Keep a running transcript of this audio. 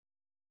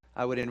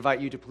I would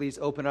invite you to please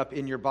open up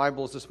in your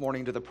Bibles this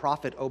morning to the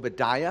prophet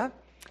Obadiah.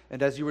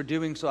 And as you were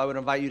doing so, I would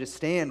invite you to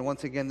stand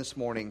once again this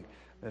morning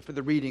for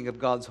the reading of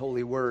God's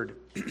holy word.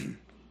 If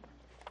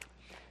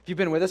you've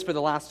been with us for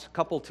the last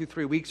couple,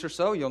 2-3 weeks or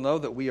so, you'll know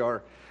that we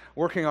are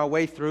working our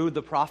way through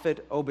the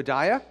prophet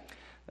Obadiah.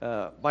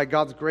 By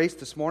God's grace,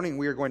 this morning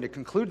we are going to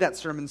conclude that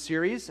sermon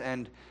series,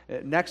 and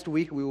next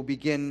week we will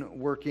begin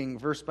working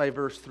verse by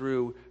verse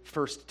through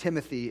 1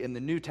 Timothy in the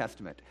New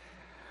Testament.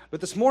 But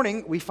this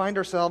morning, we find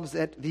ourselves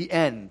at the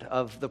end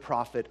of the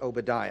prophet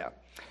Obadiah.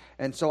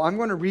 And so I'm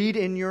going to read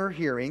in your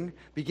hearing,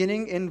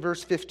 beginning in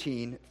verse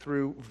 15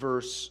 through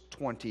verse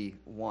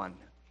 21.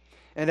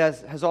 And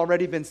as has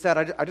already been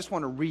said, I just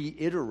want to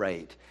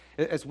reiterate,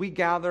 as we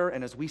gather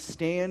and as we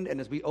stand and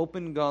as we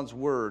open God's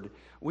word,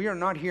 we are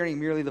not hearing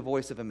merely the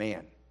voice of a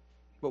man,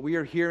 but we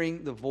are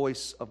hearing the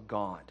voice of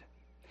God.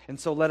 And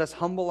so let us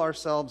humble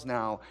ourselves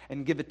now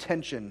and give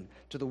attention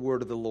to the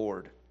word of the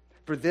Lord.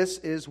 For this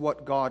is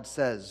what God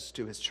says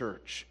to his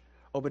church.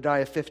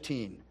 Obadiah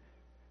 15.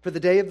 For the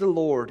day of the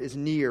Lord is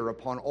near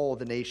upon all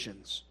the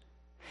nations.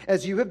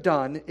 As you have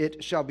done,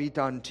 it shall be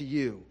done to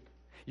you.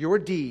 Your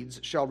deeds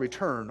shall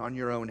return on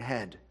your own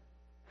head.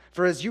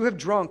 For as you have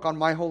drunk on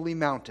my holy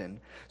mountain,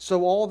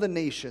 so all the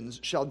nations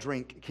shall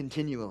drink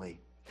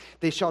continually.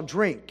 They shall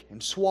drink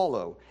and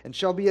swallow, and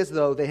shall be as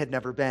though they had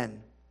never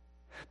been.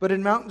 But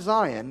in Mount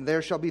Zion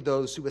there shall be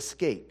those who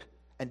escape,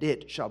 and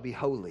it shall be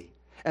holy.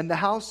 And the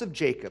house of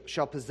Jacob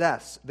shall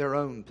possess their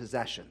own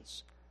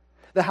possessions.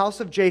 The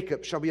house of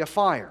Jacob shall be a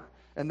fire,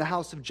 and the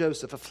house of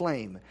Joseph a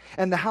flame,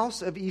 and the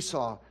house of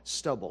Esau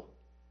stubble.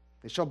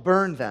 They shall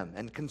burn them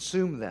and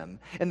consume them,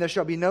 and there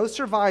shall be no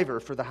survivor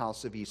for the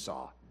house of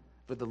Esau,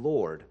 for the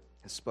Lord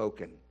has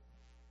spoken.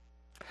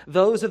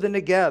 Those of the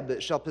Negeb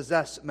shall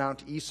possess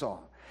Mount Esau,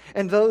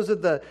 and those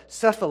of the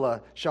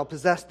Shephelah shall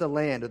possess the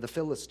land of the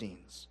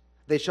Philistines.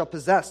 They shall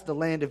possess the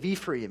land of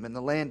Ephraim and the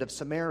land of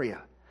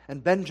Samaria,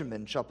 and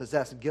Benjamin shall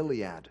possess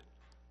Gilead.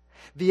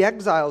 The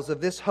exiles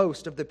of this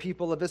host of the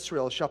people of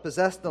Israel shall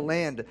possess the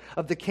land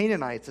of the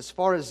Canaanites as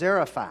far as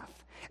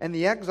Zarephath, and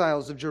the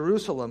exiles of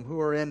Jerusalem who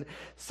are in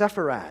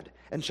Sepharad,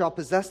 and shall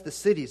possess the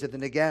cities of the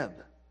Negeb.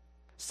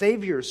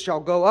 Saviors shall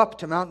go up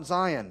to Mount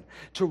Zion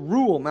to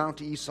rule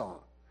Mount Esau,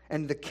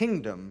 and the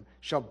kingdom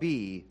shall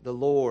be the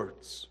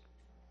Lord's.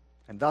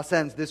 And thus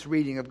ends this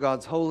reading of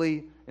God's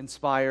holy,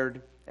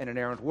 inspired, and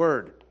inerrant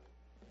word.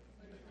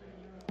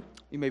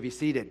 You may be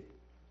seated.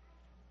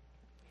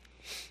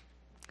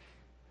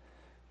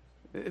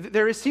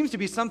 There seems to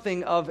be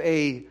something of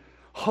a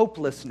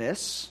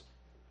hopelessness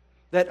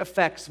that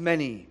affects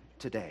many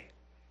today.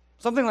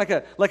 Something like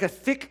a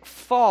thick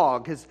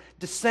fog has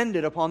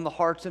descended upon the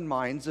hearts and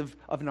minds of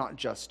not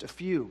just a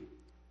few.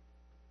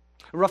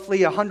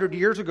 Roughly 100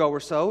 years ago or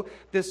so,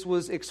 this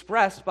was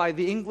expressed by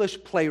the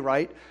English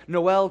playwright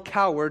Noel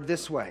Coward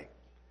this way.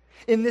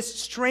 In this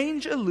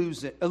strange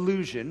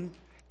illusion,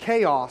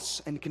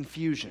 chaos and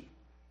confusion,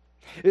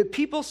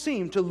 people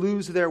seem to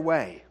lose their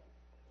way.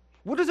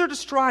 What is there to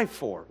strive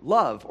for,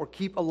 love, or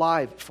keep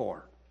alive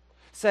for?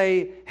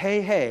 Say,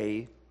 hey,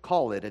 hey,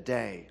 call it a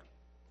day.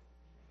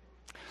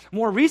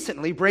 More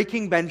recently,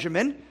 Breaking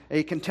Benjamin,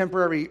 a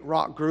contemporary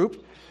rock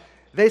group,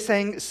 they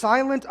sang,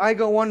 Silent I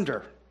go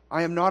under,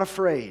 I am not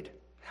afraid.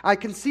 I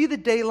can see the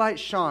daylight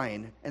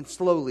shine and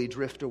slowly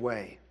drift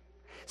away.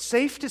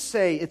 Safe to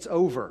say it's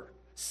over,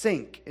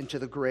 sink into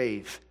the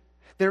grave.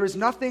 There is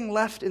nothing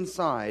left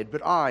inside,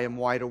 but I am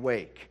wide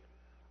awake.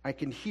 I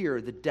can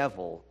hear the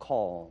devil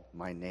call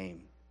my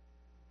name.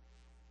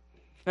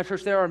 Now,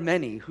 church, there are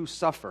many who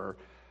suffer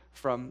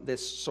from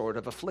this sort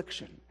of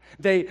affliction.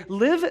 They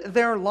live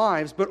their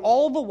lives, but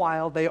all the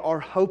while they are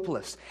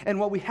hopeless. And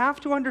what we have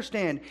to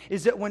understand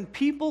is that when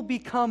people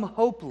become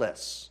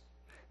hopeless,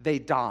 they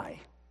die,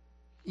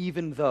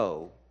 even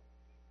though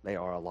they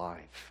are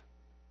alive.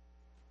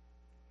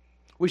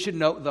 We should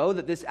note, though,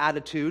 that this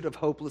attitude of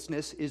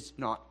hopelessness is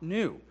not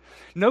new.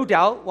 No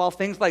doubt, while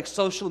things like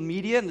social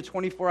media and the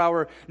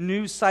 24-hour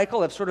news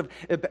cycle have sort of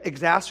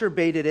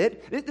exacerbated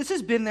it, this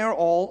has been there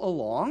all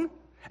along.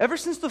 Ever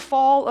since the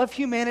fall of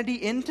humanity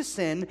into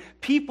sin,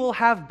 people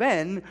have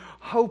been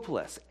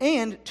hopeless.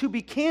 And to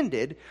be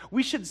candid,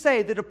 we should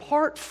say that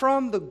apart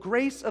from the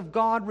grace of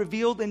God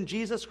revealed in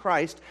Jesus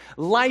Christ,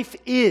 life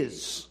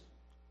is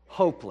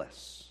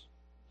hopeless.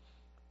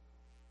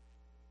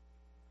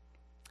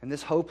 And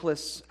this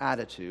hopeless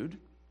attitude,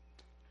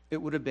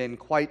 it would have been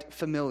quite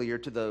familiar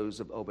to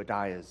those of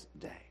Obadiah's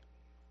day.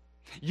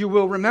 You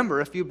will remember,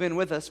 if you've been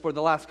with us for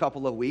the last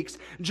couple of weeks,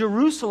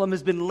 Jerusalem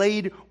has been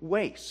laid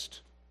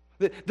waste.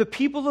 The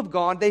people of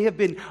God, they have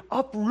been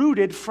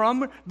uprooted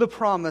from the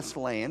promised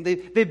land.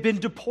 They've been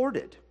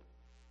deported.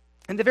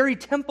 And the very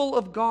temple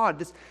of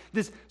God,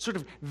 this sort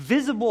of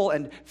visible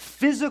and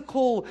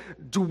physical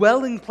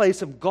dwelling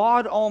place of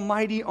God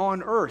Almighty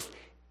on earth,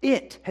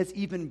 it has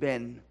even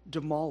been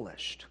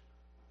demolished.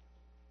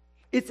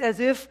 It's as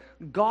if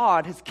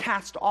God has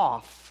cast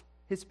off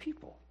his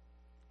people.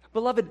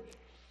 Beloved,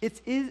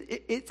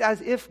 it's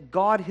as if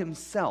God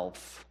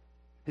himself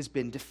has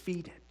been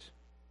defeated.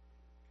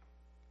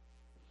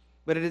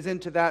 But it is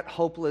into that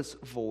hopeless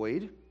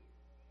void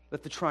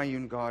that the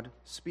triune God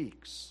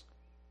speaks.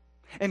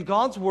 And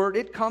God's word,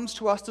 it comes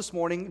to us this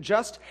morning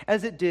just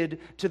as it did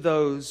to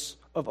those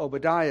of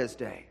Obadiah's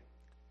day.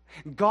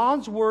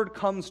 God's word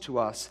comes to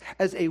us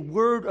as a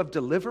word of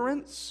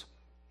deliverance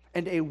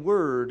and a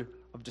word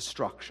of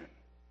destruction.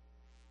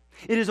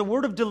 It is a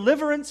word of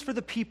deliverance for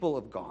the people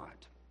of God,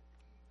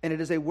 and it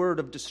is a word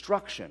of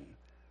destruction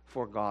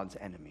for God's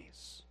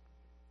enemies.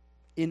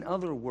 In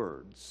other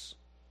words,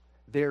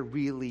 there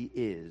really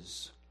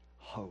is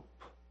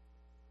hope.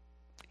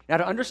 Now,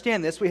 to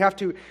understand this, we have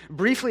to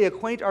briefly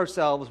acquaint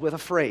ourselves with a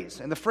phrase.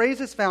 And the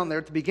phrase is found there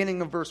at the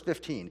beginning of verse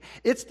 15.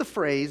 It's the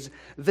phrase,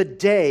 the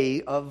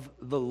day of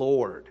the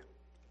Lord.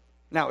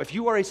 Now, if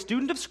you are a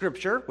student of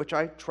Scripture, which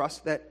I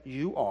trust that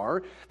you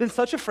are, then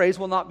such a phrase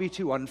will not be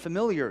too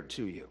unfamiliar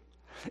to you.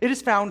 It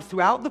is found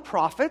throughout the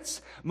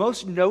prophets,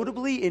 most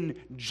notably in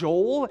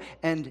Joel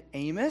and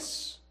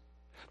Amos.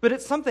 But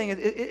it's something,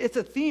 it's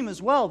a theme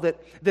as well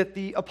that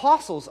the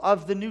apostles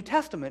of the New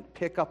Testament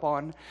pick up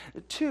on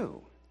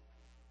too.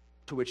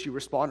 To which you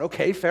respond,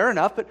 okay, fair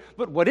enough,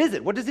 but what is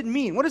it? What does it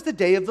mean? What is the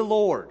day of the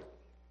Lord?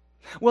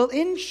 Well,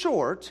 in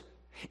short,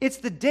 it's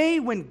the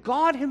day when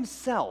God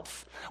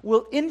himself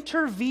will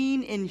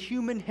intervene in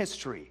human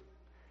history,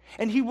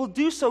 and he will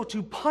do so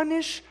to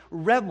punish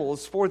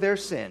rebels for their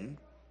sin,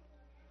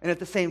 and at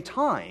the same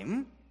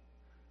time,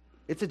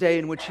 it's a day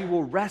in which he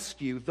will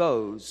rescue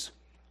those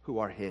who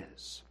are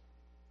his.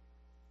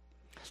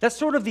 That's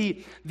sort of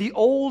the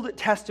Old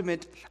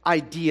Testament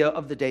idea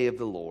of the day of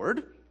the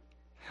Lord.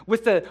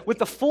 With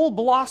the full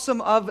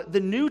blossom of the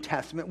New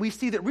Testament, we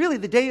see that really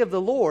the day of the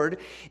Lord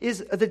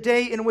is the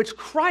day in which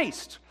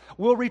Christ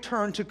will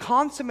return to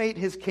consummate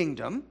his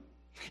kingdom.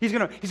 He's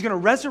going to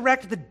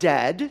resurrect the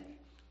dead,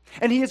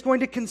 and he is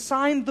going to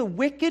consign the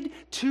wicked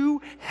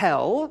to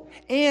hell,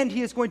 and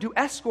he is going to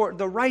escort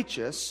the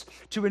righteous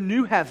to a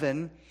new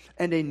heaven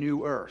and a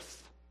new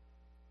earth.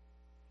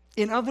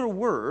 In other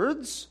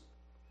words,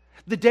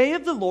 the day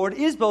of the Lord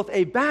is both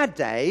a bad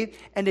day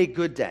and a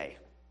good day.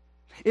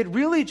 It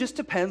really just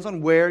depends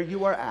on where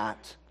you are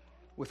at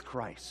with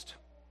Christ.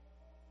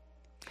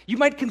 You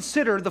might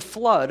consider the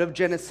flood of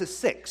Genesis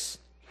 6,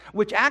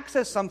 which acts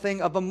as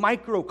something of a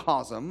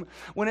microcosm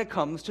when it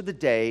comes to the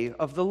day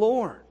of the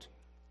Lord.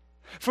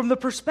 From the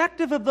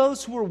perspective of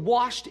those who were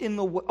washed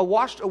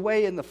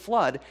away in the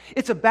flood,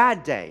 it's a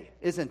bad day,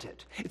 isn't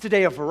it? It's a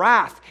day of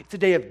wrath. It's a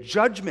day of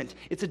judgment.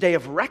 It's a day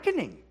of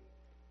reckoning.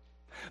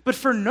 But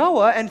for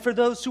Noah and for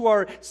those who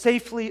are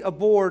safely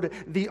aboard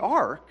the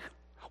ark,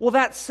 well,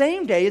 that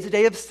same day is a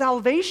day of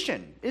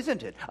salvation,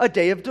 isn't it? A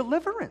day of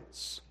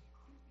deliverance.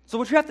 So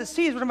what you have to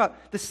see is we're talking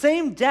about the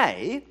same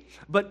day,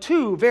 but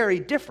two very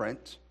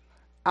different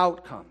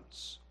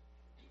outcomes.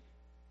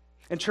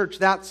 And church,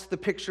 that's the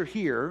picture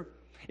here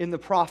in the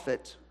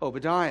prophet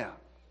Obadiah.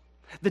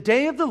 The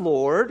day of the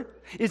Lord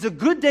is a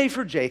good day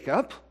for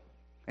Jacob,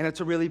 and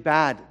it's a really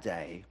bad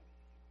day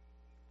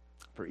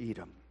for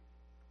Edom.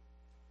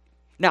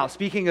 Now,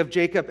 speaking of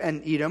Jacob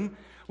and Edom,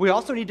 we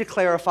also need to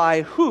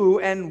clarify who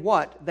and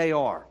what they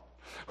are.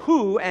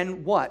 Who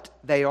and what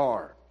they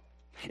are.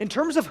 In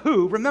terms of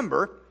who,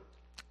 remember,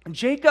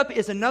 Jacob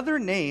is another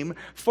name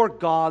for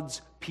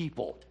God's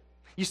people.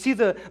 You see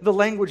the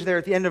language there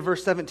at the end of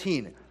verse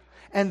 17.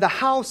 And the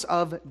house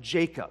of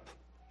Jacob.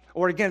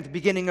 Or again at the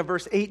beginning of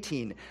verse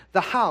 18,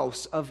 the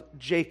house of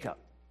Jacob.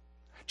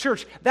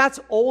 Church, that's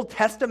Old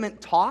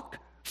Testament talk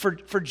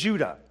for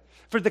Judah,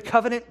 for the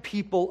covenant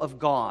people of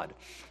God.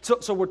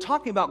 So we're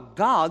talking about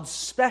God's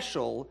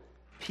special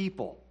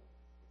people.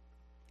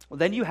 Well,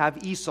 then you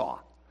have Esau.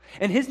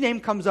 And his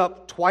name comes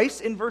up twice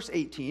in verse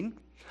 18,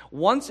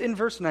 once in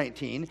verse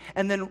 19,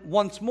 and then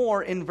once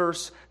more in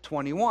verse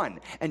 21.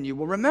 And you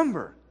will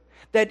remember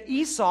that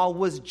Esau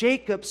was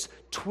Jacob's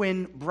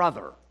twin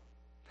brother.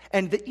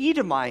 And the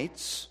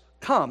Edomites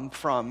come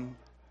from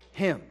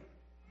him.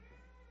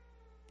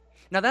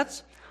 Now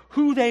that's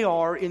who they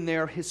are in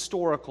their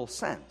historical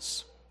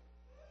sense.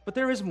 But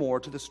there is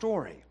more to the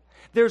story.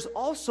 There's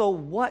also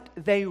what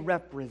they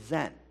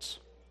represent.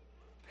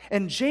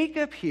 And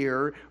Jacob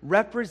here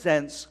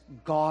represents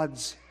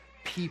God's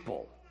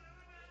people.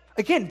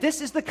 Again,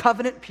 this is the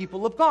covenant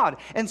people of God.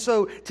 And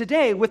so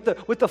today, with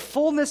the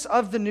fullness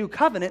of the new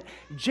covenant,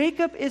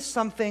 Jacob is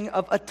something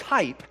of a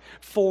type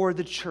for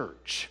the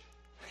church.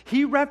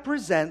 He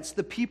represents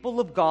the people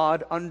of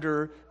God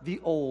under the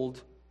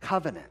old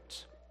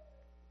covenant.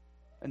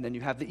 And then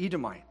you have the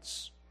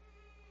Edomites.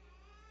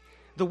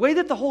 The way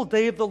that the whole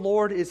day of the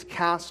Lord is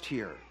cast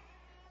here,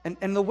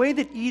 and the way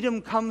that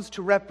Edom comes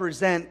to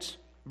represent,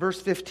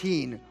 verse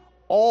 15,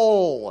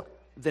 all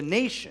the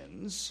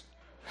nations,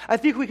 I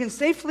think we can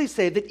safely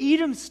say that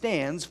Edom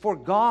stands for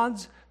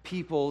God's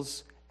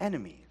people's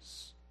enemies.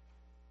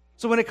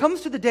 So when it comes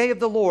to the day of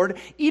the Lord,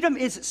 Edom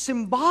is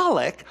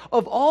symbolic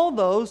of all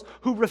those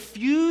who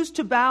refuse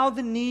to bow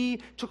the knee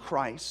to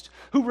Christ,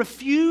 who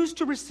refuse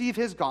to receive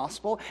his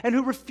gospel, and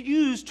who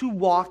refuse to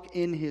walk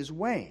in his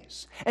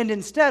ways. And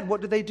instead,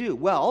 what do?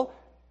 Well,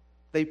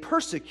 they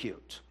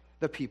persecute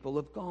the people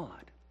of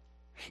God.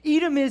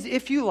 Edom is,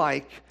 if you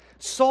like,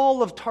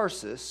 Saul of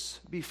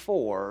Tarsus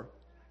before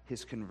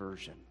his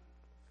conversion.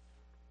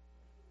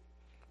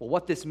 Well,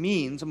 what this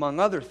means, among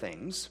other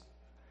things,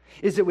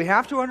 is that we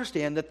have to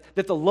understand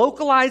that the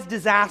localized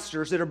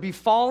disasters that are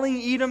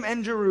befalling Edom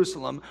and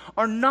Jerusalem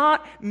are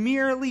not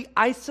merely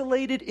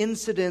isolated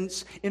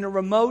incidents in a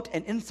remote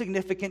and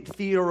insignificant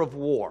theater of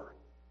war.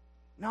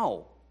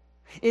 No.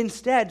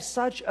 Instead,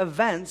 such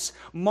events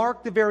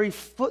mark the very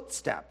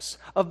footsteps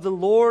of the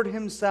Lord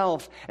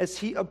himself as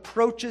he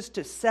approaches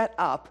to set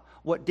up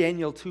what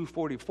Daniel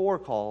 2:44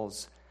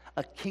 calls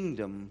a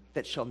kingdom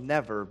that shall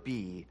never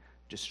be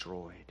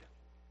destroyed.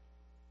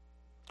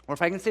 Or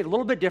if I can say it a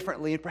little bit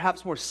differently and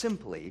perhaps more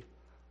simply,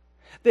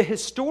 the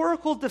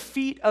historical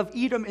defeat of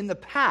Edom in the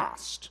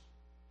past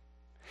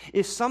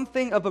is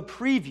something of a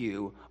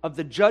preview of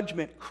the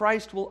judgment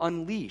Christ will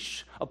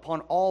unleash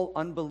upon all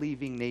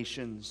unbelieving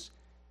nations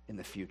in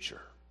the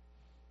future.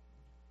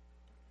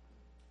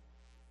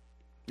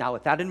 Now,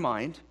 with that in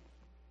mind,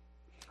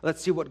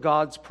 let's see what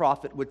God's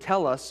prophet would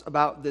tell us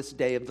about this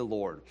day of the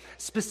Lord,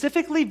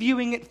 specifically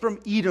viewing it from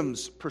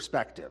Edom's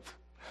perspective.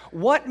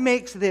 What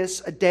makes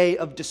this a day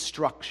of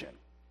destruction?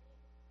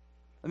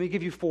 Let me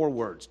give you 4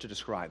 words to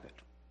describe it.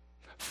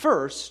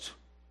 First,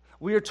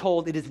 we are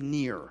told it is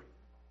near.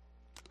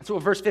 That's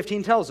what verse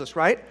 15 tells us,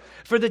 right?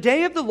 For the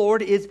day of the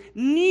Lord is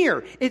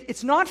near.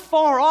 It's not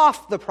far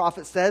off, the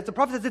prophet says. The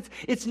prophet says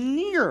it's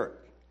near.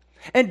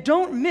 And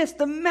don't miss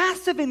the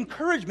massive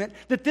encouragement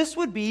that this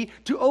would be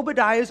to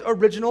Obadiah's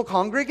original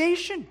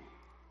congregation.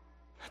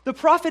 The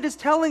prophet is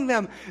telling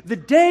them the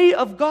day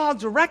of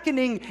God's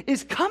reckoning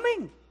is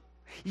coming.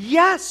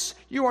 Yes,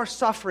 you are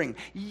suffering.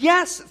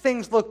 Yes,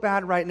 things look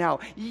bad right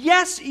now.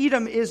 Yes,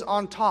 Edom is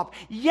on top.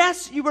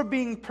 Yes, you are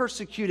being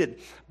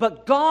persecuted.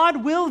 But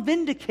God will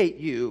vindicate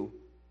you.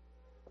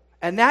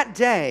 And that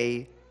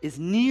day is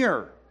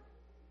near.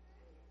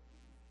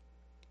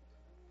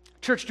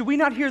 Church, do we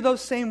not hear those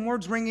same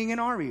words ringing in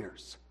our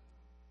ears?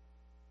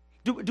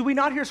 Do we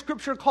not hear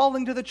Scripture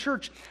calling to the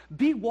church?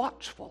 Be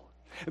watchful.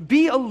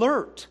 Be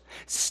alert.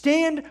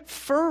 Stand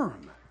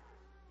firm.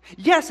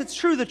 Yes, it's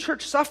true the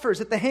church suffers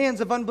at the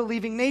hands of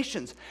unbelieving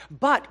nations,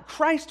 but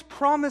Christ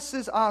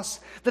promises us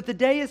that the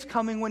day is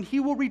coming when he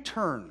will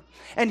return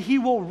and he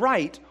will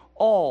right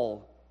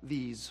all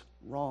these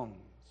wrongs.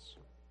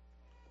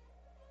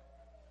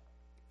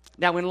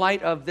 Now, in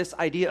light of this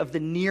idea of the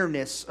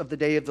nearness of the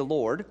day of the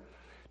Lord,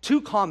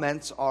 2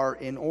 comments are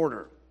in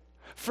order.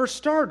 For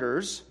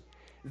starters,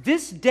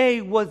 this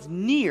day was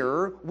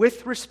near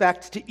with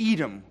respect to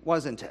Edom,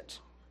 wasn't it?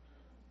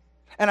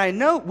 And I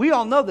know, we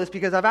all know this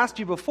because I've asked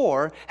you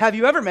before, have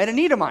you ever met an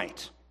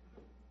Edomite?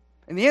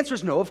 And the answer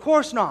is no, of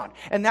course not.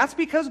 And that's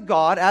because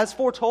God, as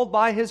foretold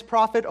by his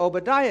prophet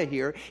Obadiah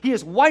here, he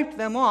has wiped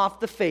them off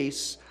the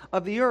face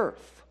of the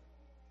earth.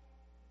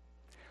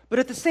 But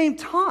at the same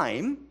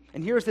time,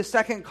 and here's the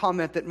second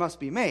comment that must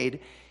be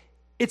made,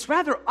 it's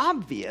rather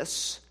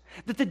obvious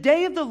that the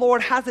day of the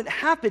Lord hasn't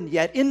happened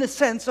yet in the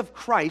sense of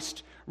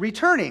Christ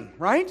returning,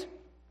 right?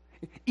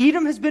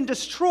 Edom has been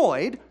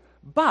destroyed,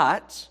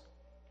 but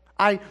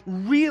I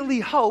really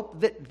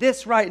hope that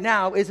this right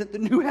now isn't the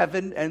new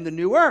heaven and the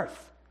new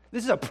earth.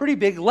 This is a pretty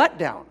big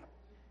letdown.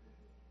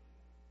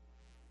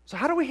 So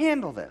how do we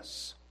handle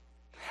this?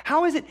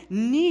 How is it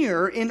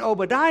near in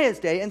Obadiah's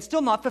day and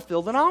still not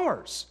fulfilled in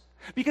ours?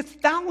 Because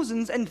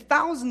thousands and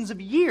thousands of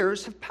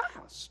years have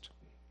passed.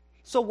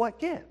 So what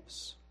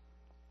gives?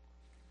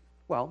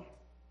 Well,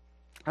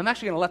 I'm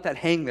actually going to let that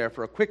hang there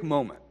for a quick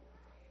moment.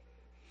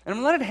 And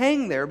I'm going to let it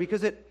hang there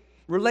because it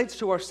relates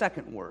to our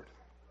second word.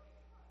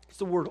 It's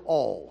the word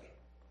all.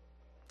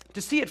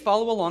 To see it,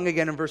 follow along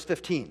again in verse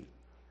 15.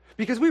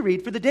 Because we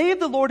read, for the day of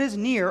the Lord is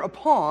near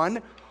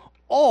upon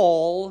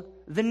all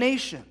the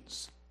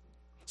nations.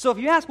 So if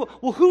you ask,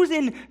 well, who's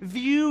in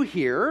view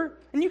here?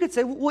 And you could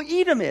say, well,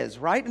 Edom is,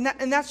 right?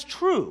 And that's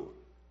true.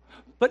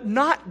 But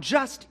not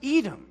just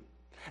Edom.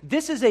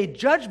 This is a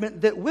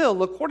judgment that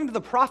will, according to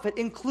the prophet,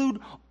 include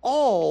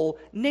all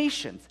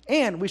nations.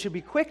 And we should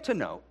be quick to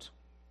note,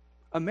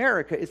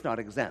 America is not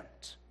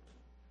exempt.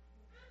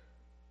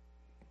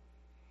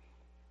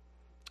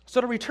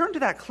 So to return to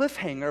that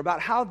cliffhanger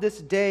about how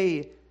this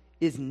day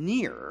is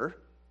near,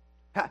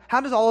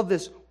 how does all of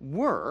this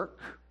work?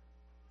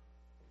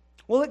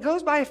 Well, it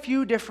goes by a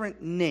few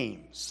different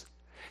names.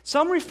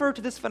 Some refer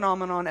to this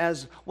phenomenon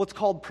as what's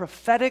called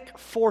prophetic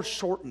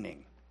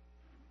foreshortening.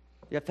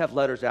 You have to have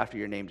letters after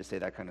your name to say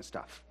that kind of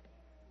stuff.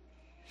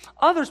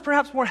 Others,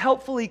 perhaps more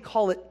helpfully,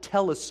 call it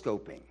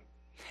telescoping.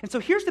 And so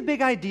here's the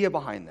big idea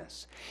behind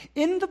this.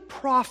 In the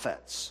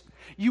prophets,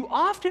 you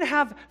often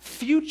have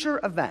future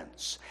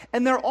events,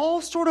 and they're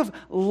all sort of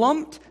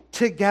lumped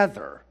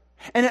together.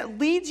 And it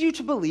leads you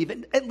to believe,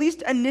 at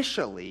least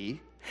initially,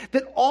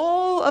 that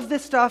all of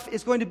this stuff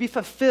is going to be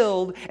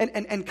fulfilled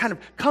and kind of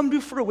come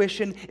to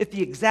fruition at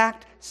the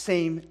exact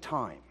same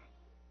time.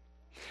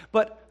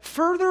 But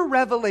further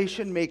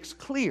revelation makes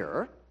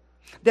clear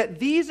that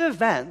these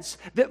events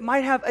that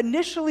might have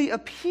initially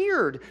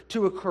appeared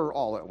to occur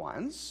all at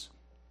once,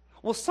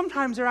 well,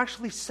 sometimes they're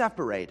actually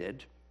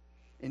separated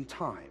in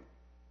time.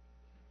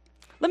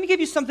 Let me give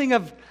you something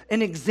of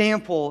an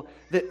example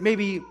that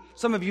maybe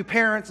some of you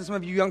parents and some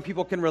of you young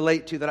people can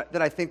relate to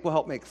that I think will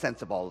help make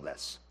sense of all of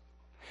this.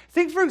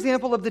 Think, for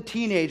example, of the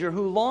teenager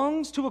who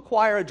longs to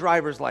acquire a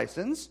driver's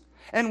license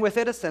and with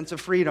it a sense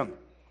of freedom.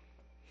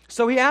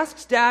 So he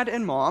asks dad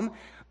and mom,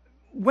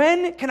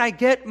 when can I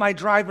get my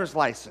driver's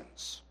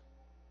license?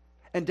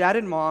 And dad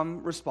and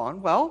mom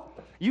respond, well,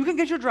 you can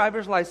get your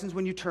driver's license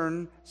when you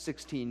turn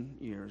 16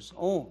 years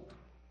old.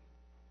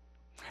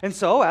 And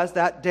so, as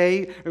that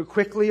day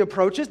quickly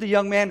approaches, the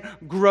young man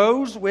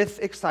grows with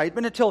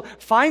excitement until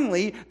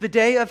finally the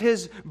day of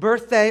his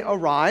birthday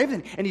arrived,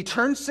 and he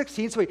turns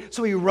 16.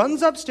 So he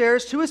runs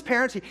upstairs to his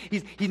parents.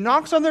 He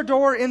knocks on their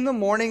door in the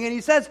morning, and he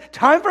says,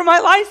 "Time for my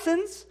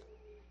license."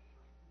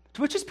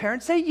 To which his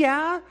parents say,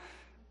 "Yeah,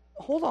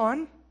 hold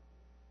on.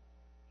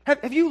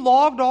 Have you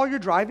logged all your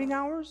driving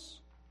hours?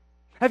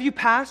 Have you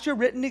passed your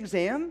written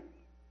exam?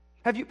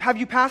 Have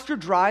you passed your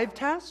drive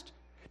test?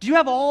 Do you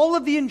have all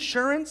of the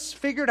insurance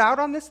figured out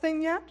on this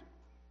thing yet?"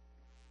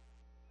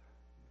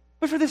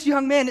 But for this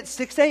young man, it's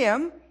 6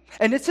 a.m.,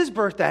 and it's his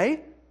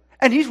birthday,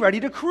 and he's ready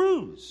to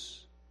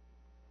cruise.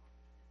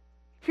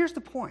 Here's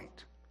the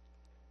point.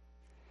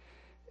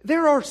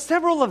 There are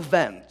several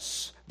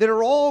events that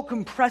are all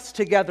compressed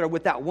together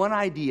with that one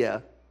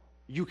idea: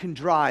 you can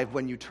drive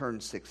when you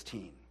turn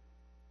 16.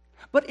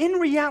 But in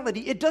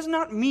reality, it does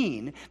not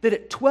mean that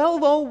at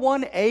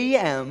 12:01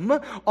 a.m.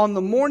 on the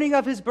morning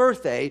of his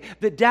birthday,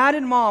 that dad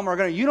and mom are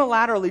going to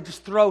unilaterally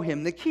just throw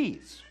him the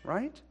keys,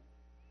 right?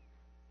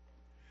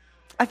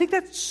 I think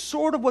that's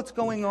sort of what's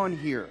going on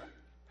here.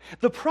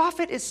 The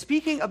prophet is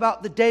speaking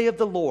about the day of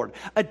the Lord,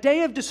 a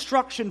day of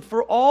destruction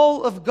for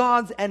all of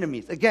God's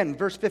enemies. Again,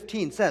 verse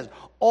 15 says,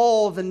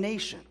 all the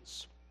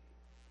nations.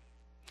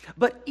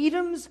 But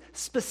Edom's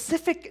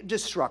specific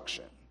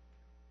destruction,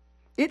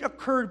 it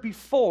occurred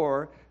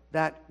before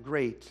that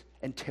great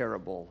and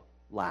terrible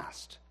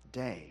last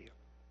day.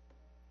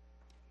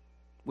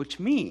 Which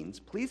means,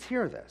 please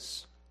hear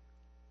this,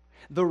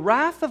 the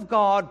wrath of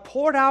God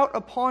poured out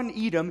upon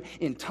Edom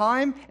in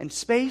time and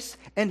space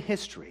and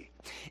history.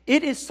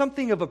 It is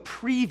something of a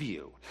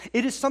preview.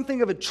 It is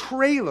something of a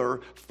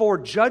trailer for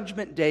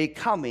Judgment Day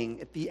coming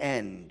at the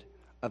end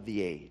of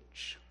the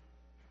age.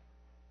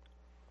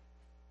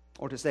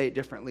 Or to say it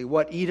differently,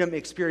 what Edom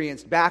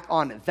experienced back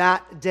on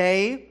that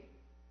day,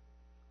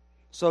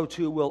 so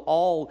too will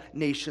all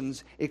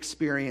nations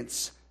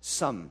experience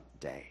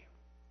someday.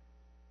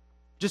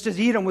 Just as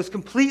Edom was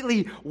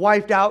completely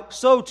wiped out,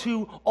 so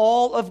too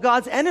all of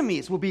God's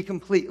enemies will be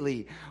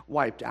completely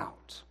wiped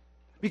out.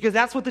 Because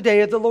that's what the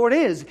day of the Lord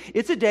is.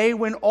 It's a day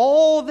when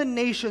all the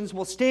nations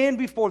will stand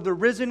before the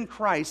risen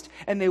Christ,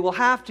 and they will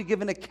have to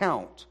give an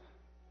account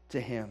to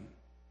him.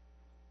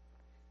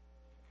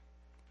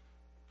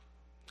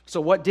 So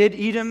what did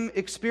Edom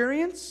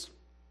experience?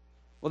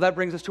 Well, that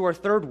brings us to our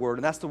third word,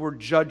 and that's the word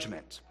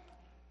judgment.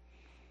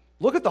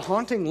 Look at the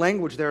haunting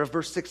language there of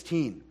verse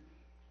 16.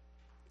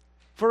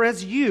 For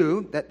as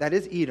you, that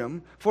is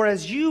Edom, for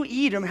as you,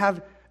 Edom,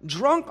 have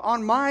drunk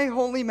on my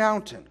holy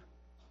mountain,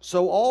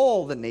 so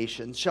all the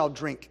nations shall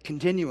drink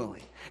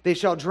continually. They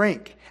shall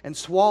drink and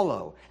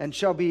swallow, and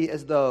shall be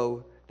as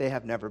though they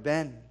have never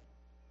been.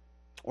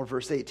 Or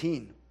verse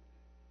 18.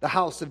 The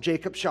house of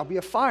Jacob shall be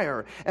a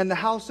fire, and the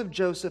house of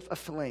Joseph a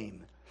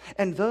flame,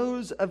 and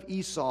those of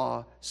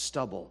Esau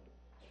stubble.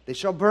 They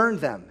shall burn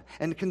them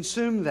and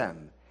consume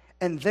them,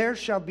 and there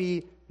shall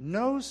be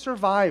no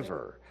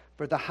survivor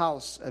for the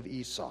house of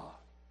Esau,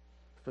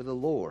 for the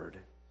Lord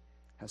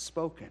has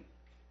spoken.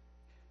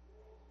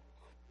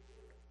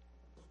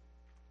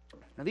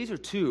 Now these are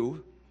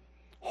two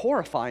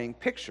horrifying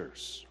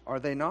pictures, are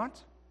they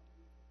not?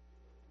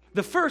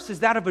 The first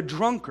is that of a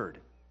drunkard.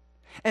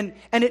 And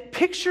it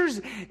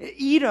pictures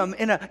Edom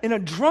in a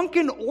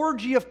drunken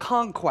orgy of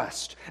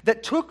conquest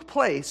that took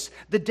place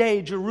the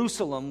day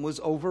Jerusalem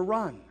was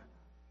overrun.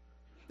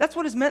 That's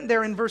what is meant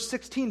there in verse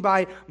 16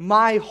 by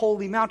my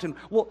holy mountain.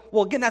 Well,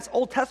 again, that's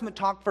Old Testament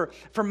talk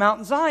for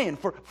Mount Zion,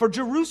 for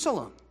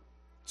Jerusalem.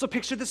 So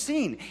picture the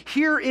scene.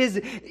 Here is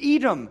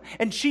Edom,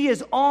 and she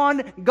is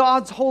on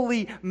God's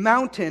holy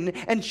mountain,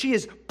 and she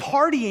is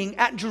partying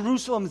at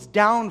Jerusalem's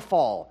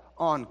downfall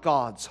on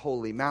God's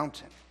holy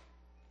mountain.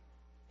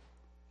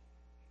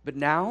 But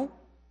now,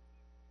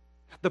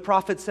 the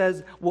prophet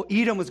says, well,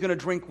 Edom was going to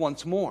drink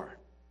once more.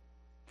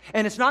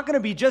 And it's not going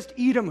to be just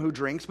Edom who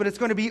drinks, but it's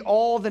going to be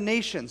all the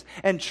nations.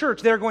 And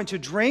church, they're going to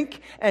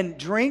drink and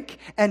drink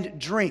and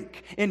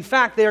drink. In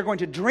fact, they are going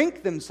to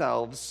drink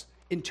themselves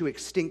into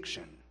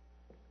extinction.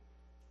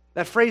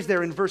 That phrase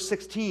there in verse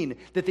 16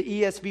 that the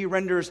ESV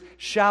renders,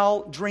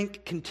 shall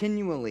drink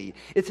continually.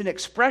 It's an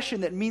expression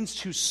that means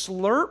to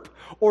slurp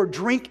or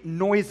drink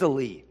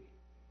noisily.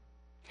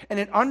 And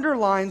it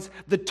underlines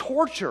the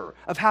torture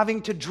of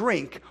having to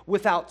drink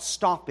without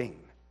stopping.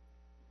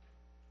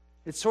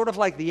 It's sort of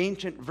like the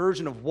ancient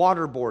version of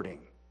waterboarding.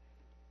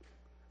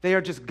 They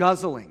are just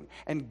guzzling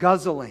and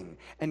guzzling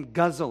and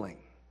guzzling.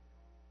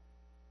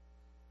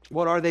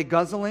 What are they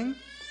guzzling?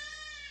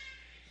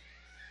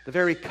 The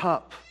very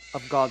cup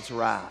of God's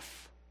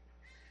wrath.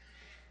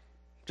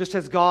 Just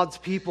as God's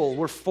people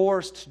were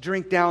forced to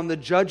drink down the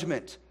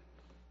judgment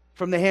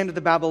from the hand of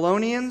the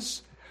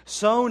Babylonians,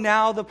 so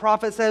now the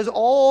prophet says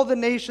all the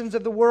nations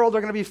of the world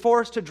are going to be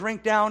forced to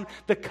drink down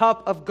the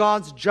cup of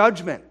God's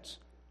judgment.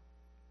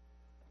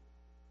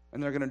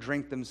 And they're going to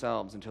drink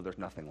themselves until there's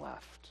nothing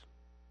left.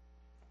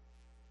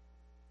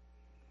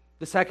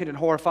 The second and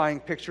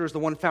horrifying picture is the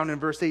one found in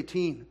verse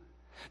 18.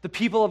 The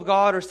people of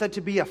God are said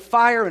to be a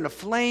fire and a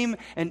flame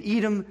and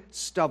Edom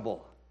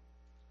stubble.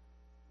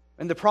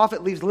 And the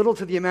prophet leaves little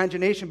to the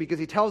imagination because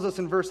he tells us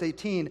in verse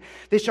 18,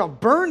 they shall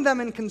burn them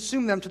and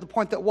consume them to the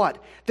point that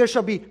what? There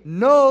shall be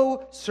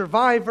no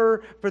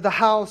survivor for the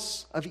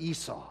house of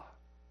Esau.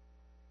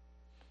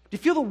 Do you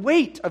feel the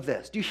weight of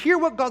this? Do you hear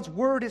what God's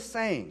word is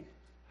saying?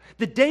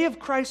 The day of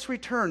Christ's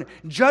return,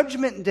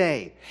 Judgment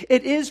Day,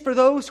 it is for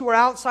those who are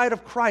outside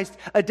of Christ,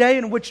 a day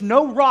in which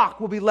no rock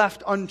will be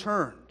left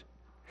unturned.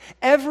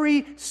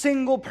 Every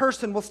single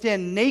person will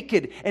stand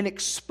naked and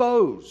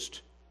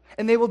exposed.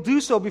 And they will do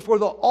so before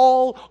the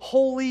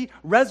all-holy,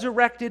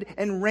 resurrected,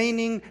 and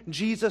reigning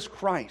Jesus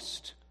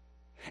Christ.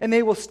 And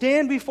they will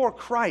stand before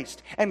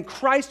Christ, and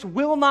Christ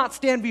will not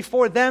stand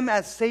before them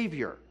as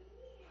Savior,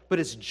 but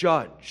as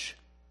Judge.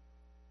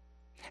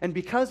 And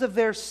because of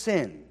their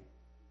sin,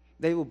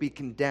 they will be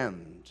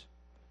condemned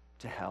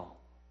to hell.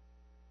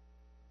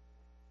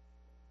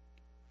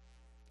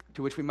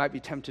 To which we might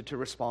be tempted to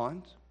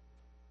respond,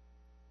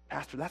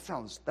 Pastor, that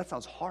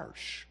sounds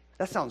harsh.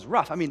 That sounds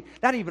rough. I mean,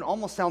 that even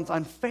almost sounds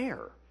unfair.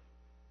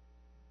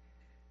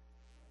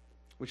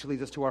 Which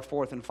leads us to our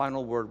fourth and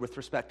final word with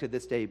respect to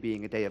this day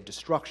being a day of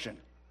destruction.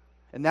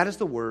 And that is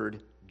the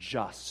word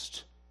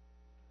just.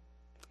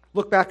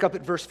 Look back up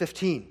at verse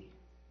 15.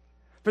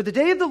 For the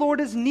day of the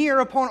Lord is near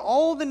upon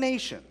all the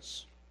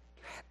nations.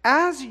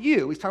 As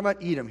you, he's talking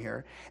about Edom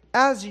here,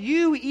 as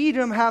you,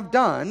 Edom, have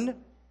done,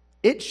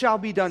 it shall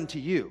be done to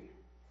you.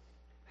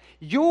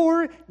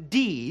 Your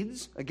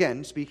deeds,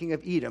 again, speaking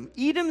of Edom,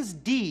 Edom's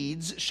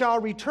deeds shall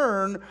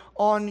return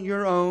on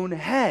your own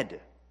head.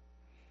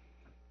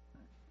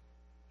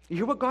 You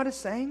hear what God is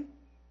saying?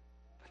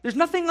 There's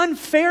nothing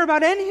unfair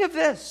about any of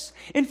this.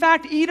 In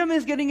fact, Edom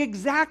is getting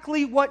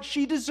exactly what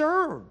she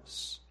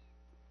deserves.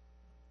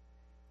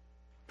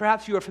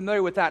 Perhaps you are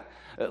familiar with that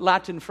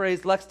Latin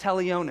phrase, lex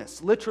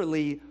talionis,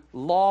 literally,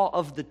 law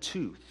of the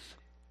tooth.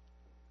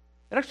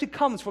 It actually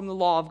comes from the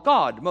law of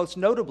God, most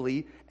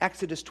notably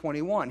Exodus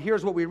 21.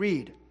 Here's what we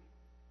read.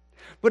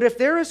 But if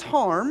there is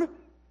harm,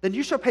 then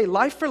you shall pay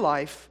life for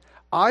life,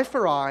 eye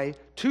for eye,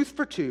 tooth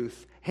for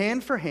tooth,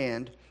 hand for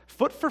hand,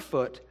 foot for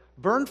foot,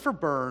 burn for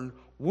burn,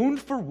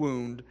 wound for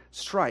wound,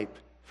 stripe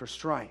for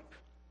stripe.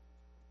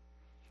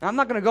 Now, I'm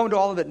not going to go into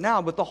all of it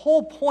now, but the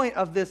whole point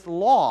of this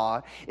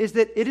law is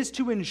that it is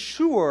to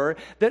ensure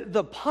that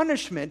the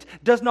punishment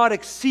does not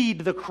exceed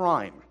the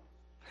crime.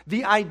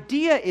 The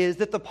idea is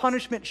that the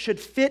punishment should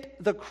fit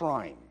the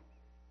crime.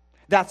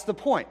 That's the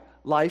point.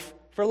 Life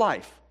for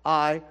life,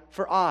 eye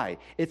for eye.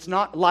 It's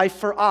not life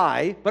for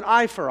eye, but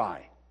eye for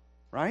eye,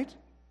 right?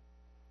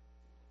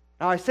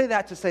 Now, I say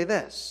that to say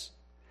this.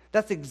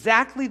 That's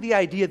exactly the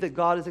idea that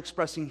God is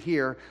expressing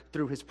here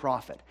through his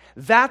prophet.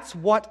 That's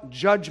what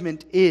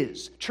judgment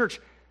is. Church,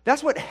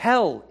 that's what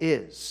hell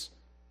is.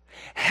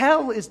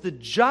 Hell is the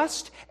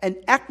just and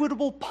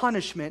equitable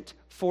punishment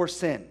for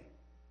sin.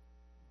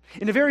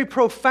 In a very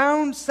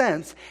profound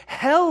sense,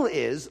 hell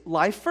is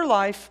life for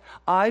life,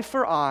 eye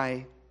for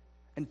eye,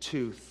 and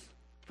tooth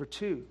for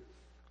tooth.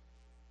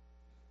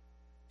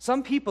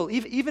 Some people,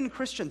 even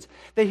Christians,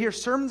 they hear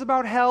sermons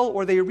about hell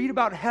or they read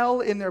about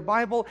hell in their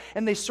Bible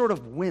and they sort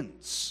of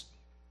wince.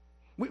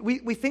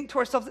 We think to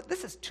ourselves,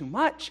 this is too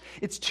much.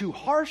 It's too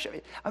harsh.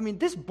 I mean,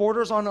 this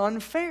borders on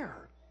unfair.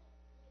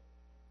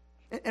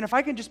 And if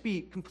I can just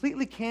be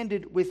completely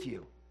candid with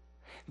you,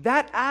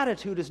 that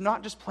attitude is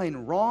not just plain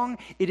wrong,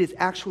 it is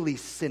actually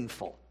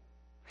sinful.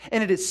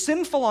 And it is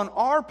sinful on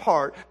our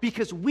part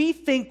because we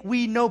think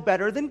we know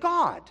better than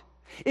God.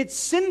 It's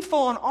sinful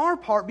on our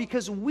part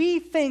because we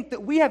think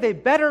that we have a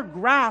better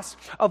grasp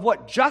of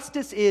what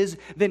justice is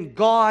than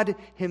God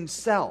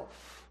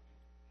himself,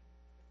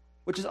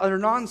 which is utter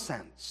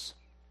nonsense.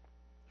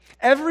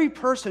 Every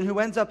person who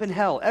ends up in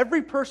hell,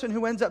 every person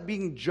who ends up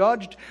being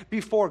judged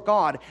before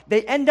God,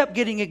 they end up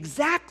getting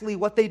exactly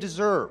what they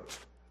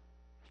deserve.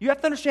 You have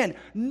to understand,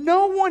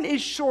 no one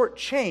is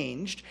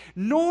shortchanged,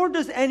 nor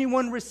does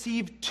anyone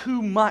receive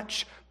too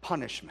much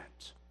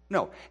punishment.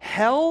 No,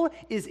 hell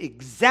is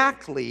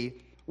exactly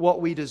what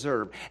we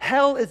deserve.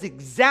 Hell is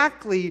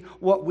exactly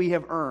what we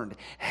have earned.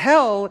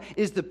 Hell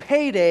is the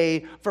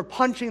payday for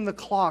punching the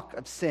clock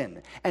of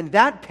sin. And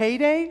that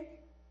payday,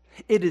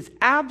 it is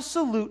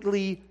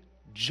absolutely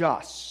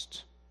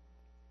just.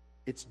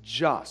 It's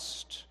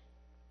just.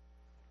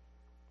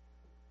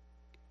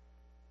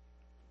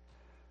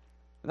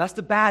 And that's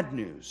the bad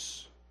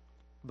news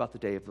about the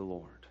day of the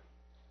Lord.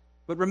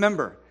 But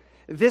remember,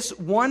 this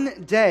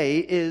one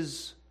day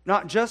is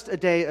not just a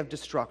day of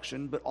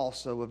destruction, but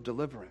also of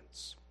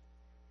deliverance.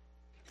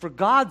 For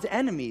God's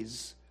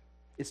enemies,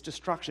 it's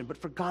destruction. But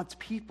for God's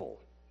people,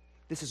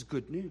 this is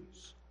good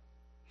news.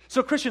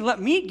 So, Christian,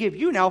 let me give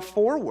you now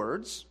 4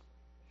 words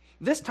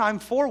This time,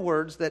 4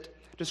 words that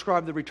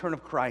describe the return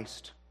of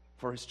Christ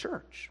for his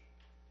church.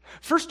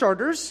 For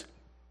starters,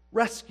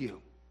 rescue.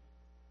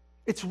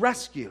 It's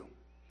rescue.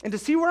 And to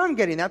see where I'm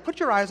getting at, put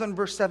your eyes on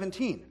verse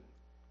 17.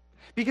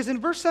 Because in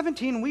verse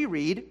 17 we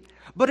read,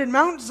 "But in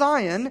Mount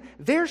Zion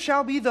there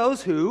shall be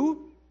those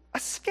who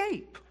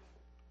escape."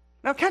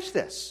 Now catch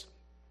this.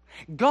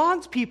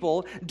 God's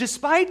people,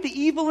 despite the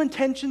evil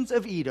intentions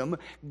of Edom,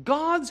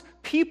 God's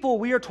people,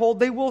 we are told,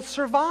 they will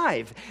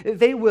survive.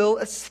 They will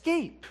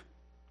escape.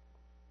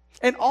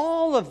 And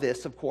all of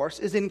this, of course,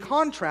 is in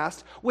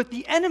contrast with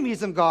the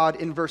enemies of God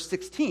in verse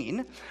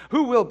 16,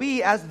 who will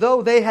be as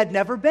though they had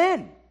never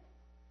been.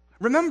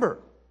 Remember,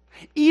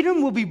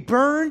 Edom will be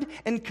burned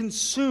and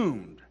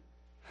consumed,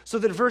 so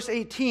that verse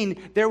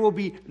 18, there will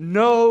be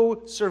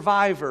no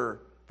survivor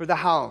for the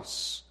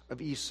house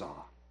of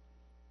Esau.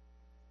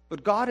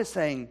 But God is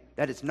saying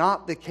that is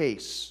not the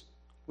case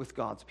with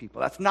God's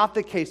people. That's not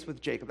the case with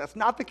Jacob. That's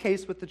not the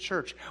case with the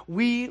church.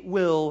 We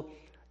will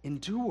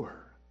endure.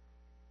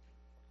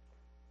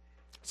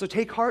 So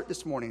take heart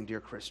this morning, dear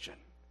Christian.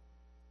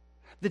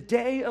 The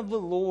day of the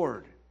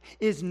Lord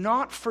is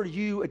not for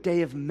you a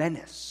day of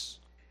menace,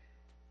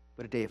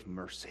 but a day of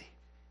mercy.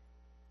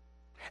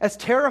 As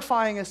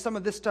terrifying as some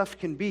of this stuff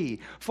can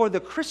be, for the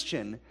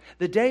Christian,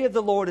 the day of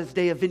the Lord is a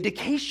day of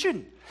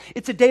vindication.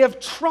 It's a day of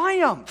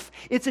triumph.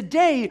 It's a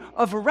day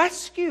of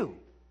rescue.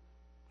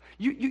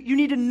 You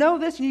need to know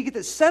this. You need to get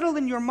this settled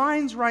in your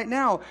minds right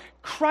now.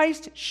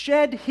 Christ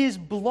shed his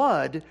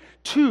blood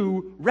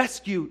to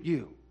rescue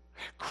you.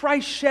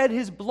 Christ shed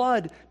his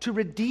blood to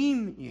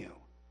redeem you.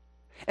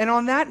 And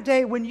on that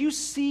day, when you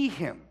see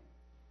him,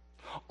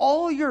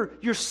 all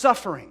your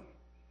suffering,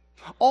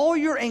 all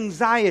your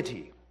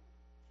anxiety,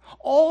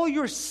 all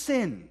your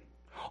sin,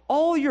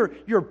 all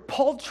your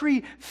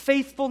paltry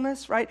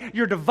faithfulness, right?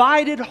 Your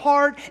divided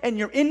heart and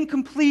your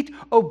incomplete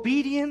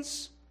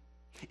obedience,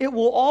 it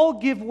will all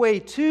give way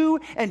to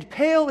and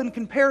pale in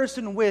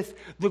comparison with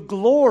the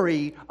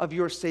glory of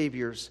your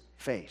Savior's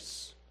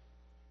face.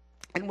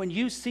 And when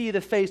you see the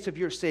face of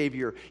your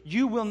Savior,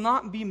 you will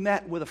not be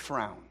met with a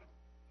frown,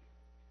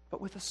 but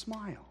with a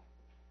smile.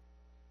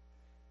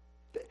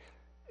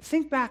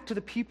 Think back to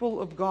the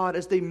people of God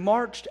as they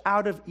marched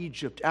out of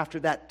Egypt after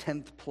that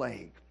 10th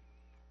plague.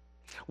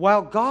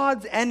 While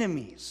God's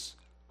enemies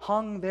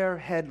hung their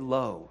head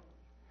low,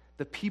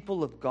 the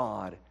people of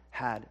God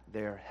had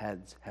their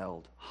heads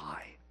held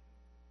high.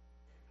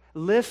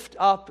 Lift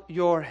up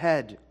your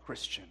head,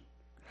 Christian.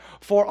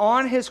 For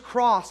on his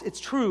cross, it's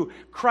true,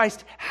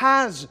 Christ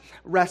has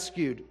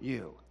rescued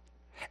you.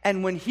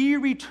 And when he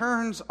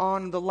returns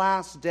on the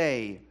last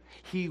day,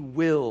 he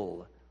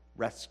will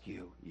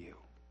rescue you.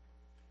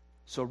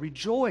 So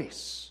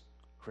rejoice,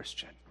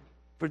 Christian,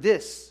 for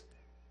this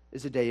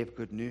is a day of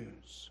good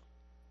news.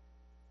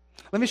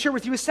 Let me share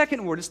with you a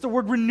second word. It's the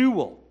word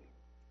renewal.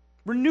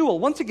 Renewal.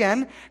 Once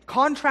again,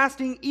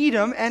 contrasting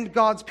Edom and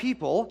God's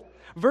people.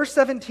 Verse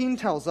 17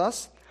 tells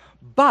us,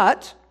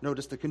 but,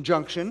 notice the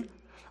conjunction,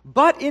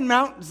 but in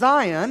Mount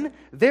Zion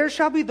there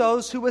shall be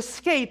those who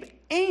escape,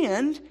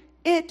 and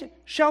it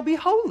shall be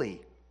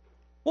holy.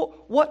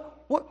 Well,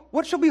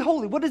 what shall be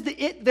holy? What is the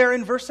it there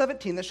in verse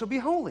 17 that shall be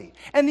holy?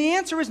 And the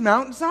answer is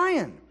Mount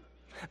Zion.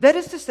 That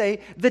is to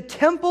say, the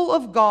temple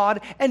of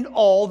God and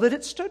all that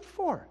it stood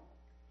for.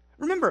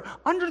 Remember,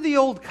 under the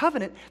old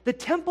covenant, the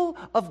temple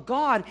of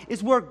God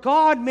is where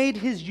God made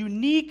his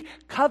unique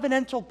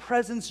covenantal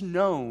presence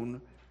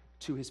known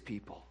to his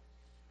people.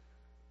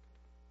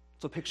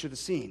 So picture the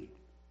scene.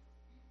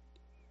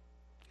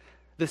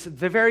 This is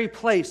the very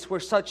place where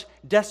such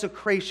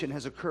desecration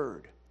has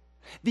occurred.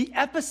 The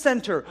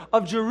epicenter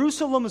of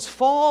Jerusalem's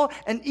fall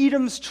and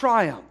Edom's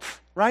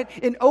triumph, right?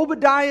 In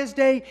Obadiah's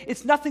day,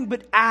 it's nothing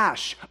but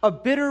ash, a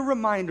bitter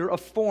reminder of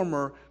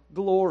former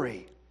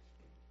glory.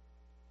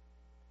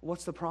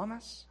 What's the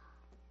promise?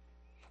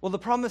 Well, the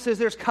promise is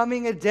there's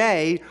coming a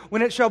day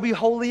when it shall be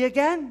holy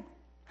again.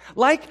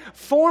 Like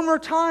former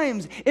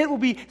times, it will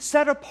be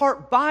set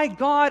apart by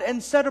God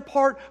and set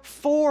apart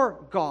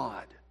for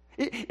God.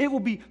 It will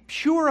be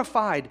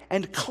purified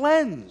and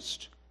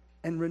cleansed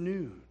and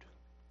renewed.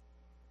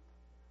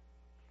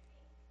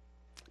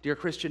 Dear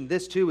Christian,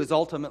 this too is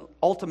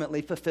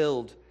ultimately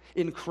fulfilled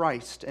in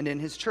Christ and in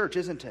his church,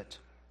 isn't it?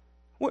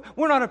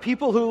 We're not a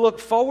people who look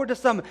forward to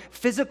some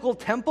physical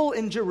temple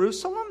in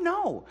Jerusalem.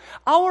 No.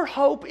 Our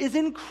hope is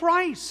in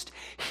Christ,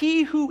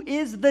 he who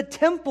is the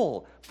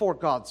temple for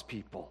God's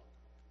people.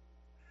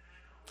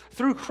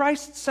 Through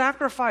Christ's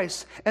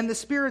sacrifice and the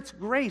Spirit's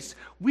grace,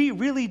 we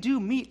really do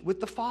meet with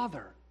the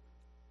Father.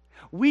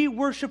 We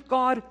worship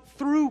God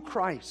through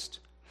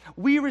Christ.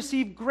 We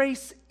receive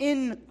grace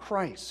in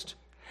Christ.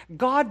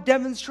 God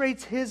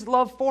demonstrates his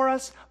love for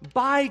us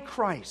by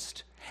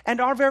Christ, and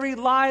our very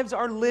lives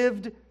are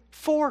lived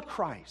for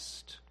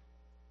Christ.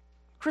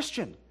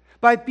 Christian,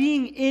 by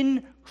being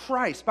in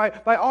Christ, by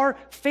our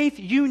faith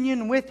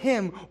union with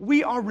him,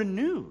 we are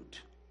renewed.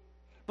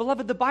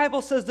 Beloved, the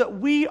Bible says that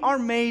we are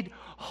made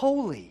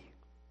holy.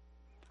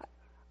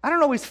 I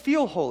don't always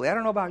feel holy. I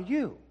don't know about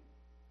you.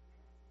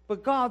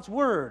 But God's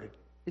word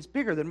is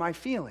bigger than my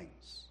feelings.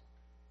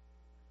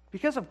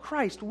 Because of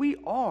Christ, we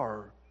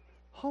are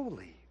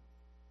holy.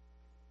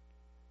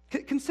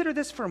 Consider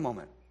this for a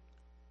moment.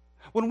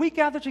 When we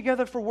gather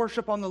together for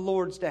worship on the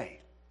Lord's Day,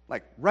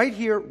 like right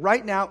here,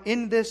 right now,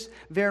 in this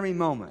very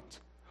moment,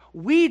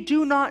 we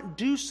do not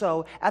do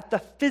so at the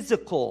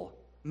physical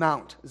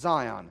Mount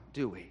Zion,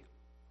 do we?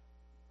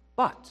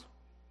 But,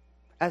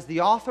 as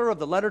the author of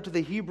the letter to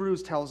the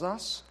Hebrews tells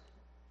us,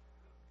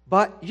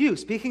 but you,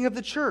 speaking of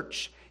the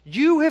church,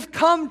 you have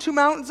come to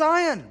Mount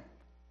Zion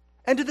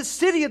and to the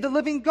city of the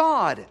living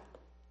God,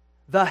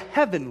 the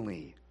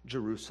heavenly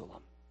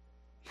Jerusalem,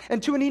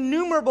 and to an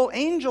innumerable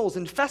angels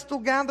in festal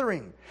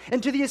gathering,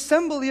 and to the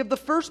assembly of the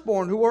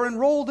firstborn who are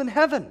enrolled in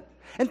heaven,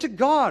 and to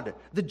God,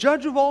 the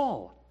judge of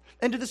all,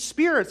 and to the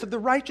spirits of the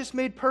righteous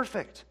made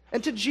perfect,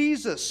 and to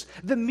Jesus,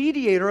 the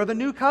mediator of a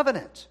new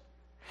covenant,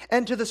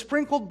 and to the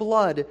sprinkled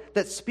blood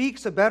that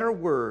speaks a better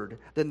word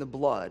than the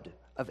blood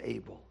of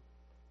Abel.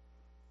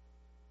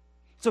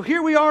 So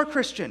here we are,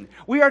 Christian.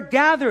 We are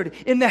gathered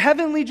in the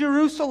heavenly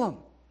Jerusalem.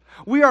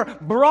 We are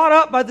brought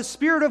up by the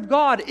Spirit of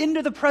God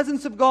into the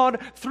presence of God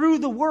through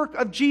the work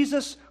of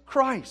Jesus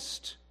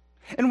Christ.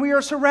 And we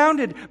are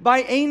surrounded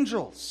by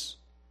angels.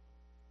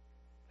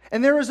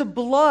 And there is a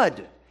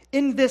blood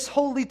in this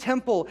holy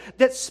temple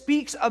that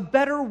speaks a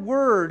better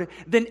word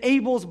than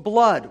Abel's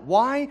blood.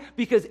 Why?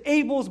 Because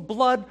Abel's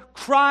blood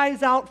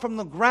cries out from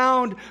the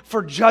ground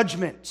for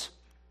judgment.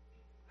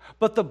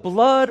 But the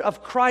blood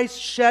of Christ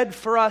shed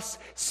for us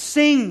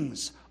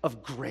sings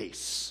of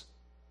grace.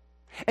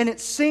 And it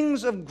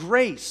sings of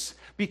grace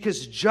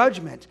because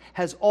judgment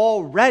has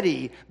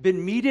already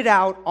been meted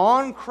out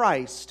on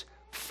Christ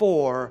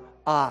for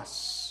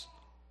us.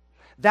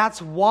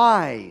 That's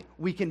why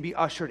we can be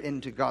ushered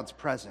into God's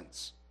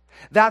presence.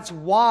 That's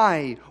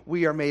why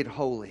we are made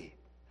holy.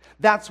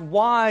 That's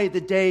why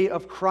the day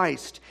of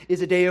Christ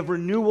is a day of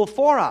renewal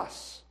for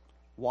us.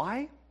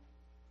 Why?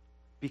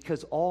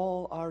 Because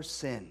all our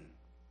sin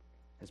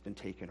has been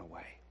taken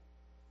away.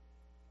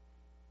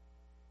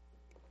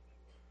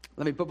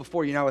 Let me put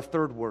before you now a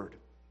third word.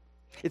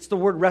 It's the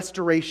word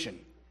restoration.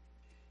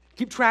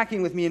 Keep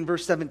tracking with me in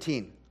verse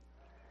 17.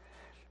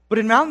 But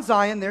in Mount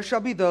Zion there shall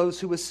be those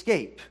who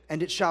escape,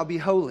 and it shall be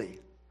holy.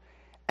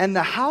 And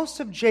the house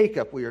of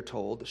Jacob, we are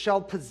told,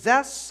 shall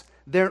possess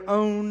their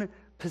own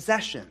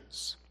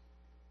possessions.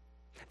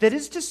 That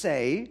is to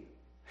say,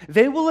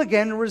 they will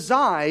again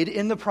reside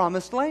in the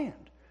promised land.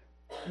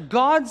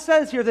 God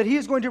says here that He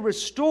is going to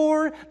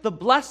restore the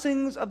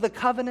blessings of the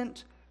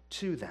covenant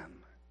to them.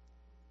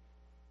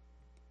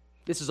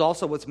 This is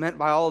also what's meant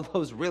by all of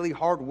those really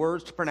hard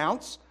words to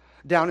pronounce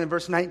down in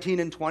verse 19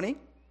 and 20.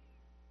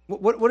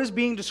 What is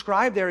being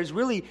described there is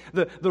really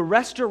the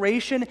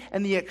restoration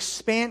and the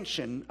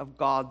expansion of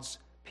God's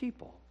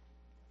people.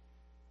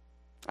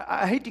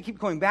 I hate to keep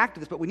going back to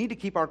this, but we need to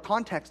keep our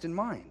context in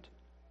mind.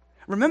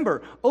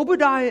 Remember,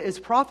 Obadiah is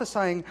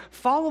prophesying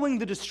following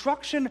the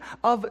destruction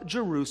of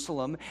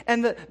Jerusalem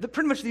and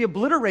pretty much the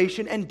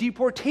obliteration and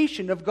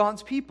deportation of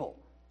God's people.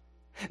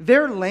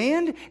 Their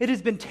land, it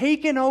has been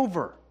taken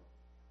over.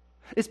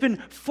 It's been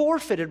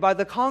forfeited by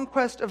the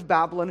conquest of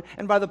Babylon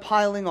and by the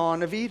piling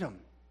on of Edom.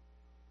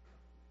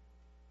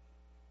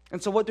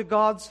 And so what do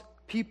God's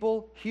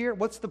people hear?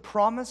 What's the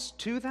promise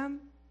to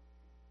them?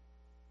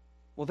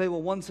 Well, they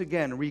will once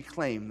again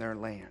reclaim their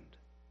land.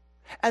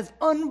 As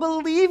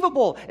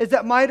unbelievable as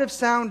that might have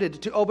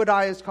sounded to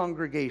Obadiah's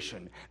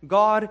congregation,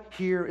 God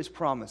here is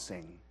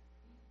promising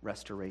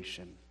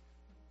restoration.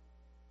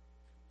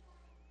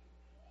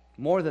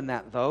 More than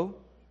that, though,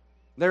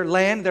 their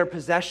land, their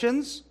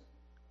possessions,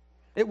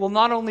 it will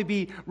not only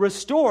be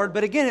restored,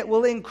 but again, it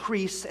will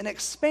increase and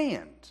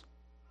expand.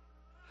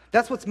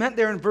 That's what's meant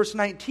there in verse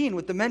 19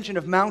 with the mention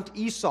of Mount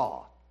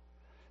Esau.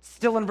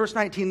 Still in verse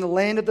 19, the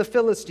land of the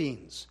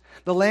Philistines,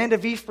 the land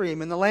of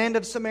Ephraim, and the land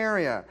of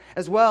Samaria,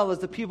 as well as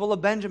the people of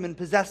Benjamin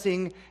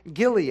possessing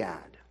Gilead.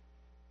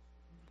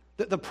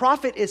 The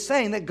prophet is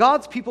saying that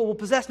God's people will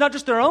possess not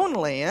just their own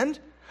land,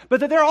 but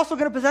that they're also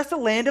going to possess the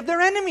land of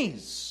their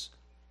enemies.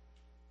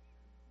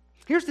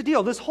 Here's the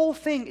deal. This whole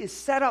thing is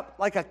set up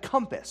like a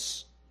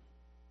compass.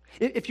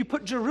 If you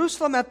put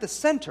Jerusalem at the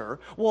center,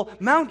 well,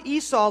 Mount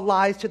Esau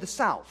lies to the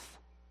south.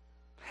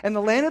 And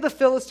the land of the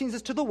Philistines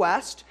is to the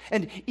west,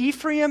 and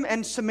Ephraim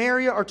and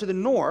Samaria are to the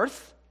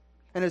north.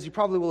 And as you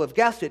probably will have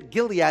guessed it,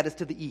 Gilead is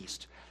to the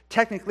east.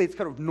 Technically, it's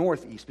kind of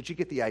northeast, but you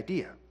get the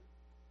idea.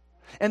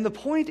 And the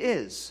point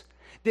is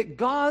that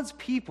God's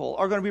people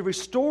are going to be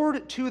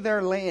restored to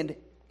their land,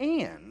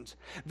 and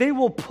they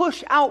will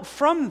push out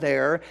from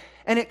there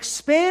and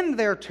expand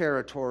their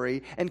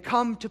territory and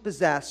come to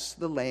possess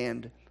the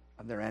land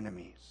of their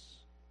enemies.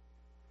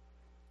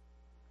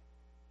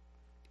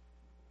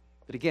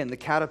 But again, the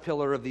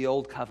caterpillar of the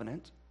old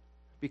covenant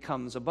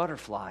becomes a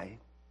butterfly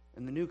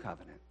in the new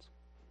covenant.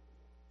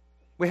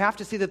 We have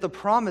to see that the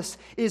promise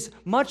is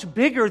much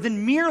bigger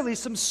than merely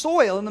some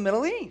soil in the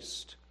Middle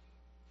East.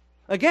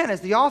 Again, as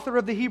the author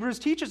of the Hebrews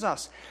teaches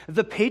us,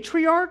 the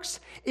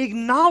patriarchs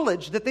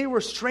acknowledged that they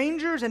were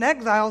strangers and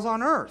exiles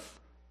on earth.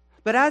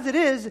 But as it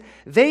is,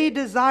 they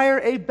desire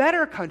a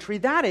better country,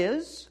 that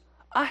is,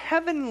 a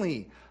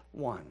heavenly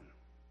one.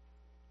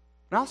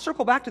 And I'll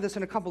circle back to this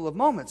in a couple of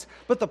moments.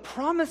 But the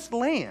promised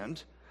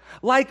land,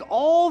 like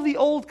all the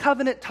old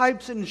covenant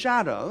types and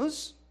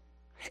shadows,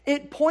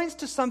 it points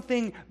to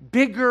something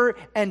bigger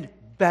and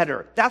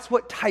better. That's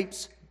what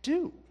types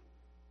do.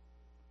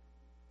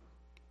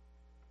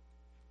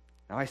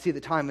 Now I see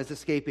the time is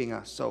escaping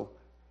us, so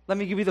let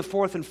me give you the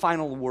fourth and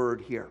final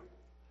word here.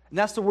 And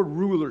that's the word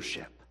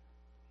rulership.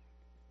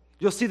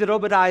 You'll see that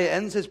Obadiah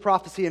ends his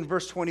prophecy in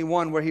verse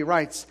 21 where he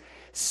writes,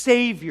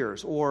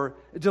 saviors or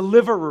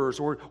deliverers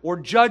or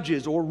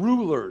judges or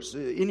rulers.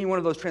 Any one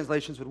of those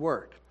translations would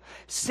work.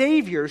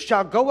 Saviors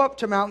shall go up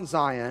to Mount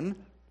Zion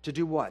to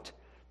do what?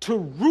 To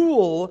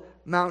rule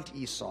Mount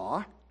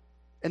Esau,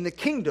 and the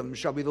kingdom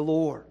shall be the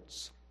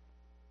Lord's.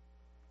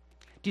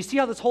 Do you see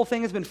how this whole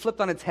thing has been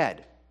flipped on its head?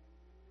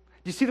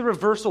 Do you see the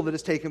reversal that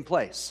has taken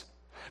place?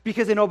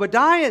 Because in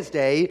Obadiah's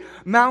day,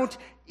 Mount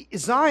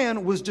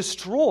Zion was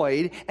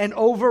destroyed and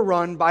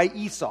overrun by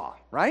Esau,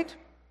 right?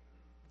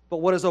 But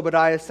what is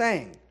Obadiah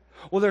saying?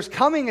 Well, there's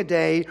coming a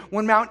day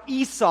when Mount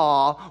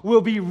Esau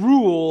will be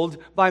ruled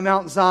by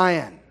Mount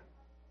Zion,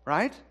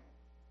 right?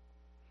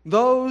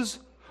 Those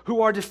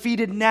who are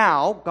defeated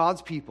now,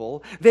 God's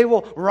people, they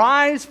will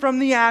rise from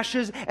the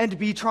ashes and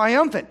be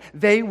triumphant.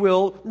 They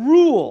will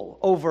rule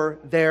over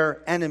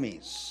their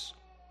enemies.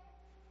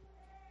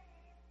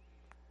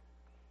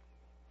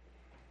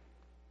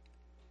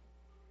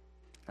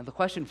 And the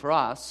question for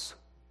us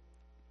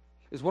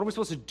is, what are we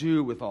supposed to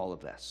do with all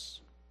of this?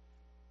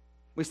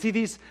 We see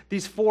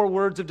these four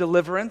words of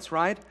deliverance,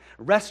 right?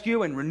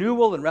 Rescue and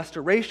renewal and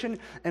restoration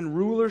and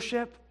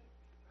rulership.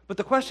 But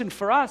the question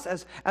for us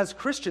as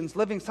Christians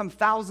living some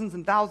thousands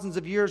and thousands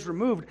of years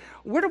removed,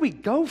 where do we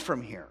go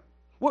from here?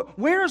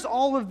 Where's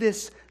all of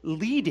this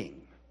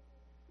leading?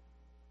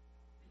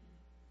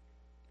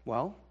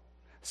 Well,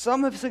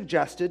 some have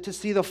suggested to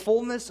see the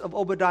fullness of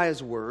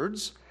Obadiah's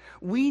words,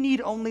 we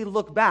need only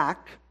look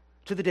back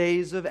to the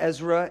days of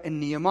Ezra and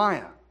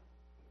Nehemiah,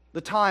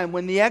 the time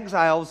when the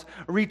exiles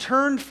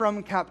returned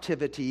from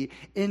captivity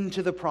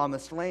into the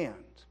promised land.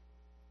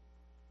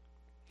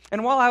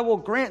 And while I will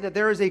grant that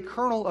there is a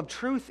kernel of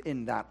truth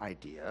in that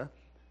idea,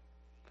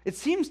 it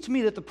seems to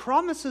me that the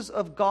promises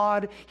of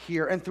God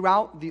here and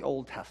throughout the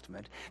Old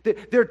Testament,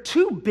 they're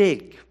too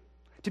big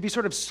to be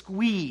sort of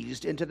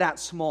squeezed into that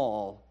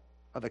small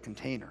of a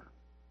container.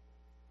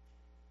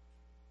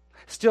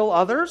 Still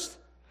others,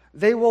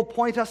 they will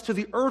point us to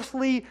the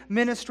earthly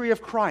ministry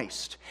of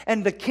Christ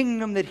and the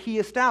kingdom that he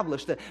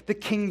established, the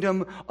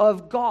kingdom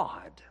of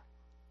God.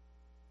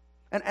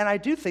 And I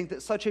do think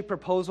that such a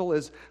proposal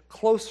is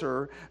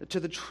closer to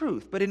the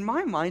truth, but in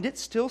my mind it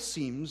still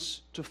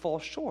seems to fall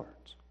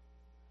short.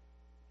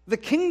 The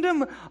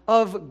kingdom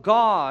of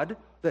God,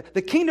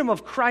 the kingdom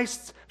of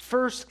Christ's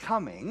first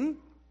coming,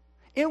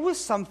 it was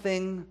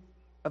something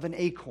of an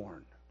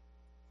acorn.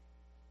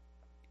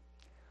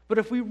 But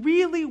if we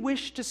really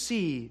wish to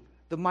see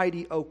the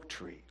mighty oak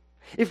tree,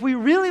 if we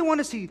really want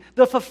to see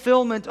the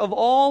fulfillment of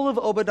all of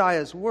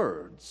Obadiah's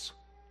words,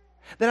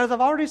 then as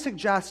I've already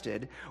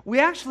suggested, we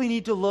actually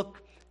need to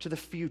look to the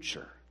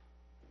future.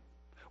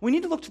 We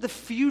need to look to the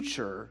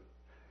future,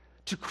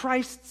 to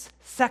Christ's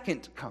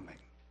second coming,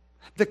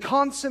 the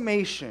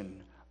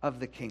consummation of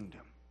the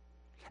kingdom.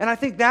 And I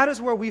think that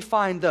is where we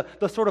find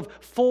the sort of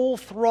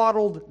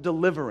full-throttled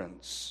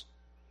deliverance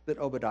that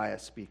Obadiah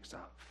speaks of.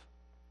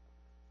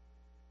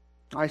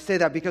 I say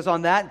that because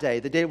on that day,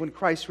 the day when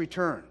Christ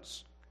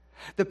returns,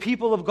 the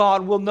people of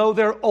God will know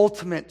their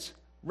ultimate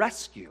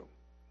rescue,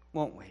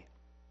 won't we?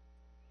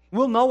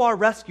 We'll know our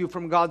rescue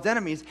from God's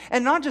enemies,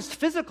 and not just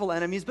physical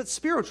enemies, but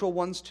spiritual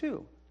ones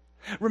too.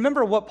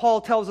 Remember what Paul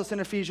tells us in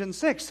Ephesians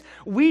 6.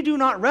 We do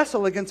not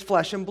wrestle against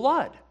flesh and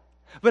blood,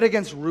 but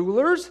against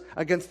rulers,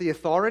 against the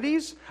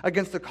authorities,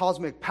 against the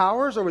cosmic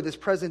powers over this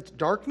present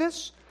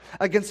darkness,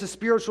 against the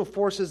spiritual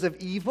forces of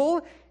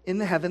evil in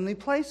the heavenly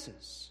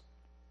places.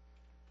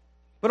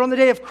 But on the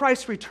day of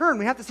Christ's return,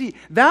 we have to see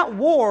that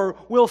war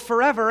will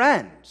forever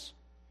end.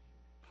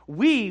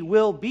 We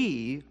will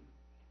be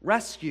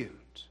rescued.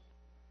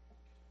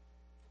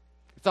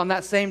 It's on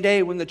that same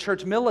day when the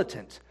church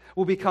militant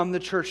will become the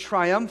church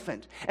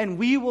triumphant, and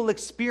we will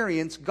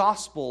experience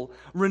gospel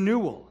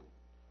renewal.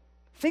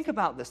 Think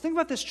about this. Think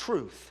about this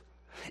truth.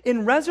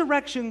 In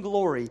resurrection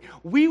glory,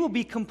 we will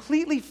be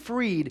completely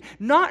freed,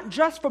 not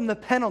just from the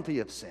penalty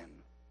of sin,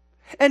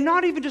 and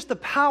not even just the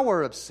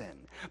power of sin,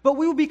 but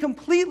we will be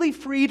completely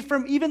freed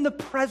from even the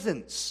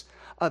presence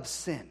of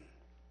sin.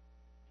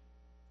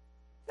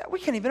 We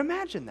can't even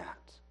imagine that.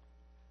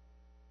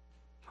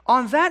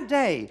 On that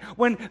day,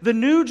 when the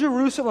new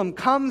Jerusalem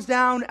comes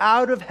down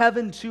out of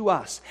heaven to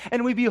us,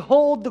 and we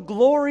behold the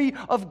glory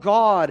of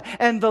God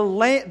and the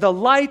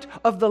light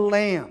of the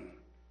Lamb,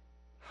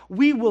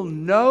 we will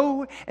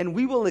know and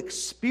we will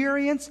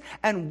experience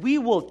and we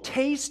will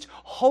taste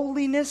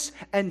holiness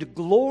and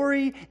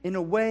glory in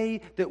a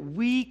way that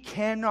we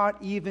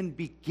cannot even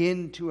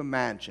begin to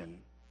imagine,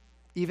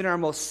 even our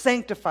most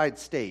sanctified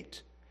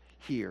state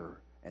here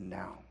and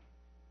now.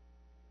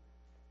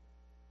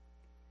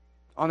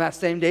 On that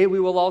same day, we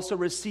will also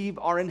receive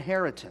our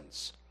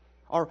inheritance,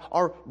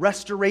 Our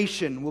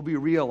restoration will be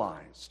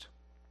realized.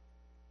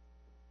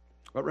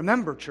 But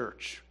remember,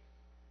 church,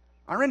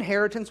 our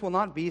inheritance will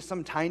not be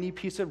some tiny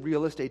piece of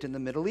real estate in the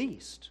Middle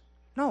East.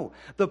 No,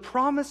 the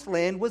promised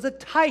land was a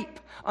type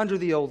under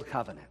the old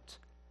covenant.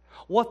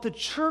 What the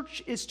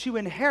church is to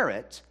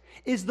inherit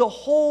is the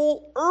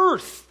whole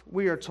earth,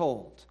 we are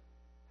told.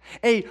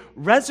 A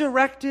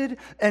resurrected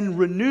and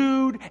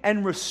renewed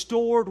and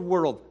restored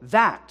world.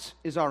 That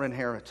is our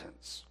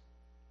inheritance.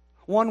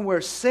 One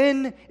where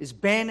sin is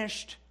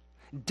banished,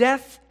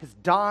 death has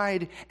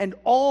died, and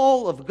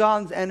all of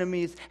God's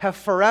enemies have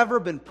forever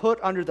been put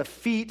under the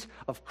feet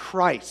of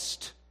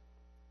Christ.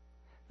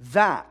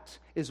 That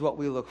is what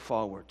we look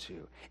forward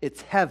to.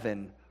 It's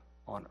heaven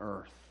on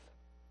earth.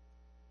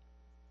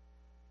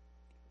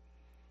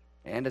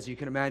 And as you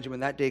can imagine,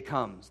 when that day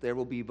comes, there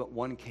will be but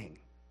one king,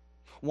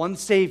 one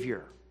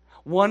Savior,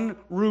 one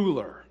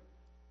ruler.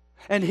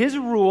 And his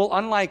rule,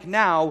 unlike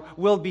now,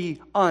 will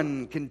be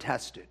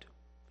uncontested.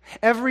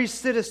 Every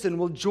citizen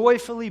will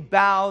joyfully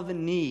bow the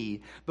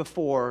knee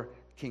before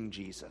King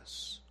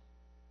Jesus.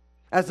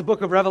 As the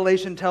book of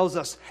Revelation tells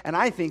us, and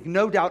I think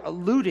no doubt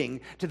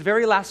alluding to the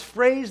very last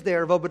phrase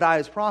there of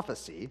Obadiah's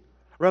prophecy,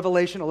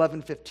 Revelation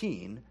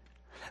 11:15,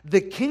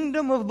 the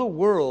kingdom of the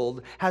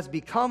world has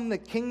become the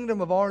kingdom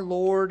of our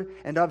Lord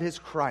and of his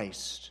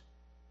Christ,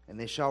 and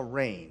they shall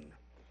reign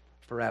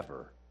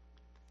forever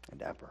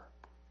and ever.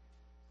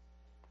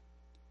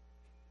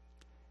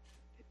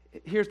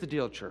 Here's the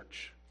deal,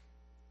 church.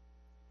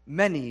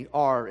 Many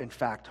are, in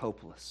fact,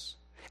 hopeless.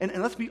 And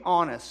let's be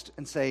honest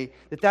and say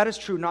that that is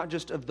true not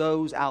just of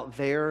those out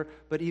there,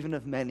 but even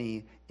of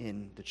many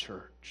in the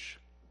church.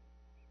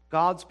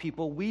 God's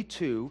people, we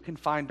too can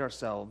find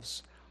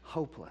ourselves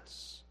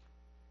hopeless.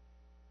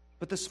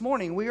 But this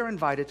morning, we are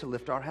invited to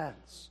lift our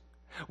heads.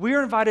 We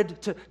are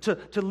invited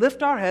to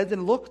lift our heads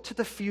and look to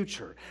the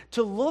future,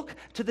 to look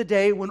to the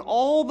day when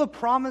all the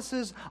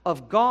promises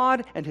of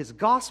God and his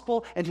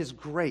gospel and his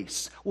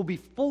grace will be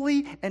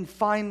fully and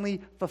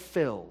finally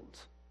fulfilled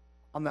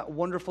on that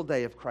wonderful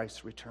day of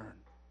Christ's return.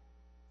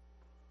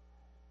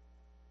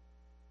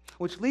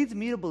 Which leads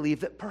me to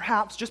believe that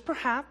perhaps, just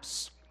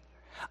perhaps,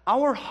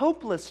 our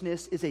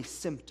hopelessness is a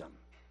symptom.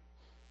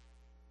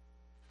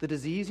 The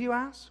disease, you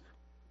ask?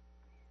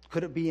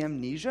 Could it be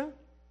amnesia?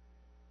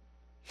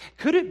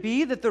 Could it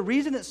be that the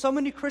reason that so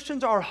many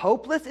Christians are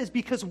hopeless is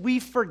because we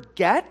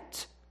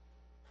forget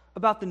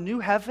about the new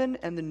heaven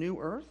and the new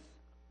earth?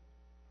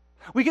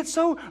 We get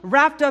so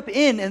wrapped up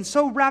in and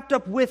so wrapped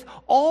up with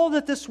all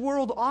that this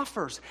world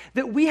offers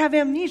that we have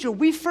amnesia.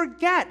 We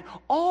forget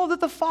all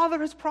that the Father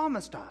has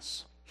promised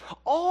us,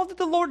 all that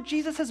the Lord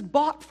Jesus has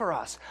bought for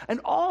us,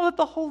 and all that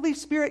the Holy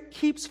Spirit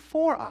keeps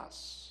for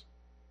us.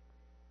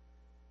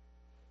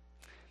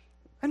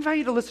 I invite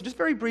you to listen just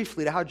very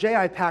briefly to how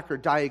J.I. Packer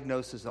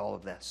diagnoses all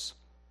of this.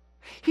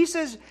 He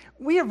says,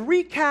 we have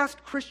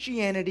recast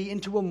Christianity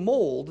into a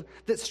mold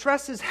that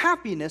stresses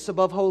happiness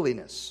above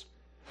holiness,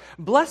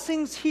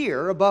 blessings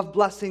here above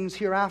blessings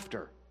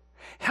hereafter,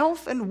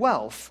 health and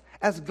wealth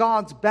as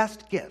God's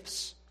best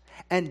gifts,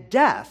 and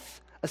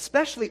death,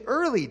 especially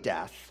early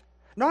death,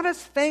 not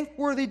as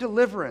thankworthy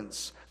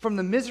deliverance from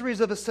the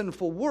miseries of a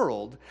sinful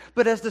world,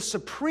 but as the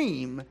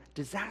supreme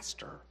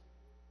disaster.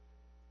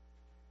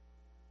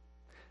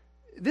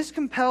 This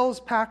compels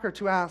Packer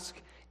to ask,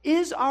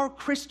 is our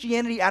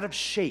Christianity out of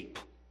shape?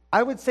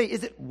 I would say,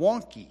 is it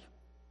wonky?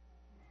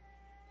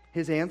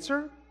 His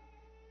answer?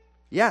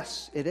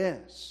 Yes, it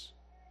is.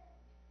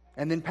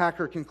 And then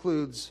Packer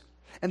concludes,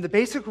 and the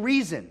basic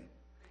reason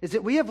is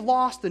that we have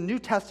lost the New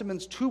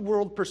Testament's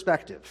two-world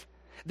perspective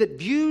that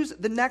views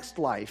the next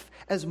life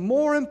as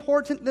more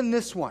important than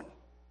this one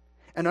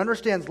and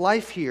understands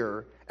life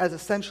here as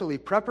essentially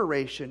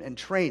preparation and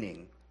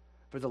training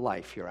for the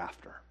life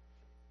hereafter.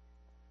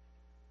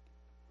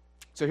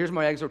 So here's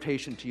my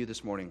exhortation to you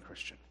this morning,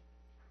 Christian.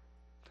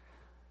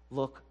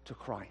 Look to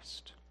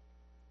Christ.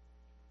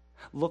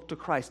 Look to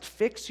Christ.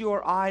 Fix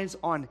your eyes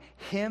on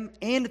him,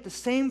 and at the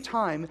same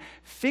time,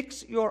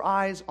 fix your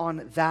eyes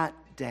on that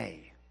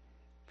day.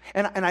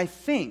 And I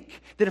think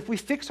that if we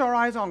fix our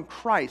eyes on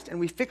Christ and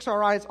we fix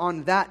our eyes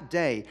on that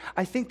day,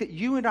 I think that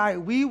you and I,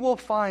 we will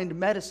find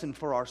medicine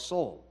for our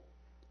soul.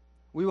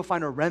 We will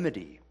find a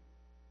remedy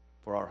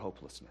for our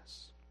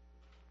hopelessness.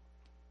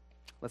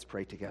 Let's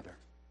pray together.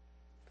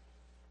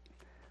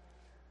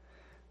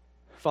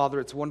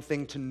 Father, it's one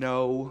thing to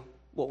know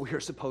what we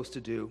are supposed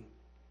to do.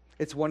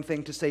 It's one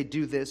thing to say,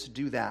 do this,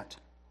 do that.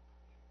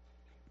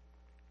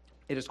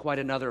 It is quite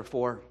another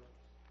for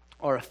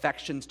our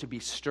affections to be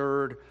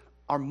stirred,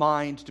 our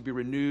minds to be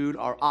renewed,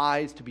 our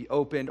eyes to be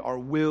opened, our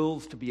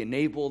wills to be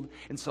enabled.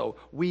 And so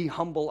we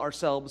humble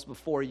ourselves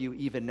before you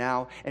even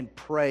now and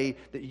pray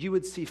that you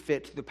would see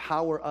fit through the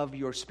power of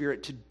your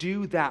Spirit to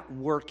do that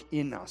work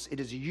in us. It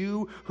is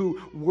you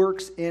who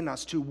works in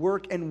us to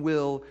work and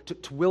will,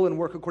 to will and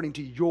work according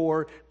to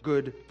your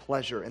good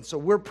pleasure. And so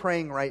we're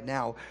praying right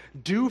now,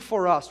 do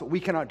for us what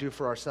we cannot do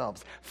for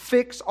ourselves.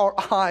 Fix our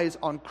eyes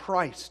on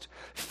Christ.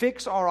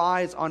 Fix our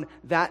eyes on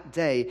that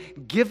day.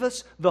 Give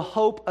us the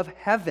hope of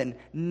heaven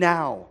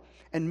now.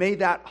 And may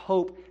that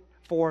hope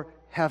for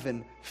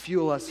heaven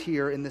fuel us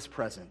here in this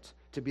present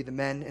to be the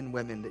men and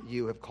women that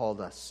you have called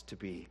us to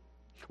be.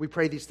 We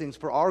pray these things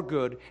for our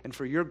good and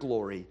for your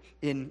glory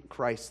in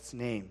Christ's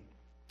name.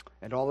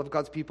 And all of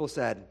God's people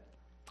said,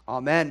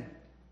 Amen.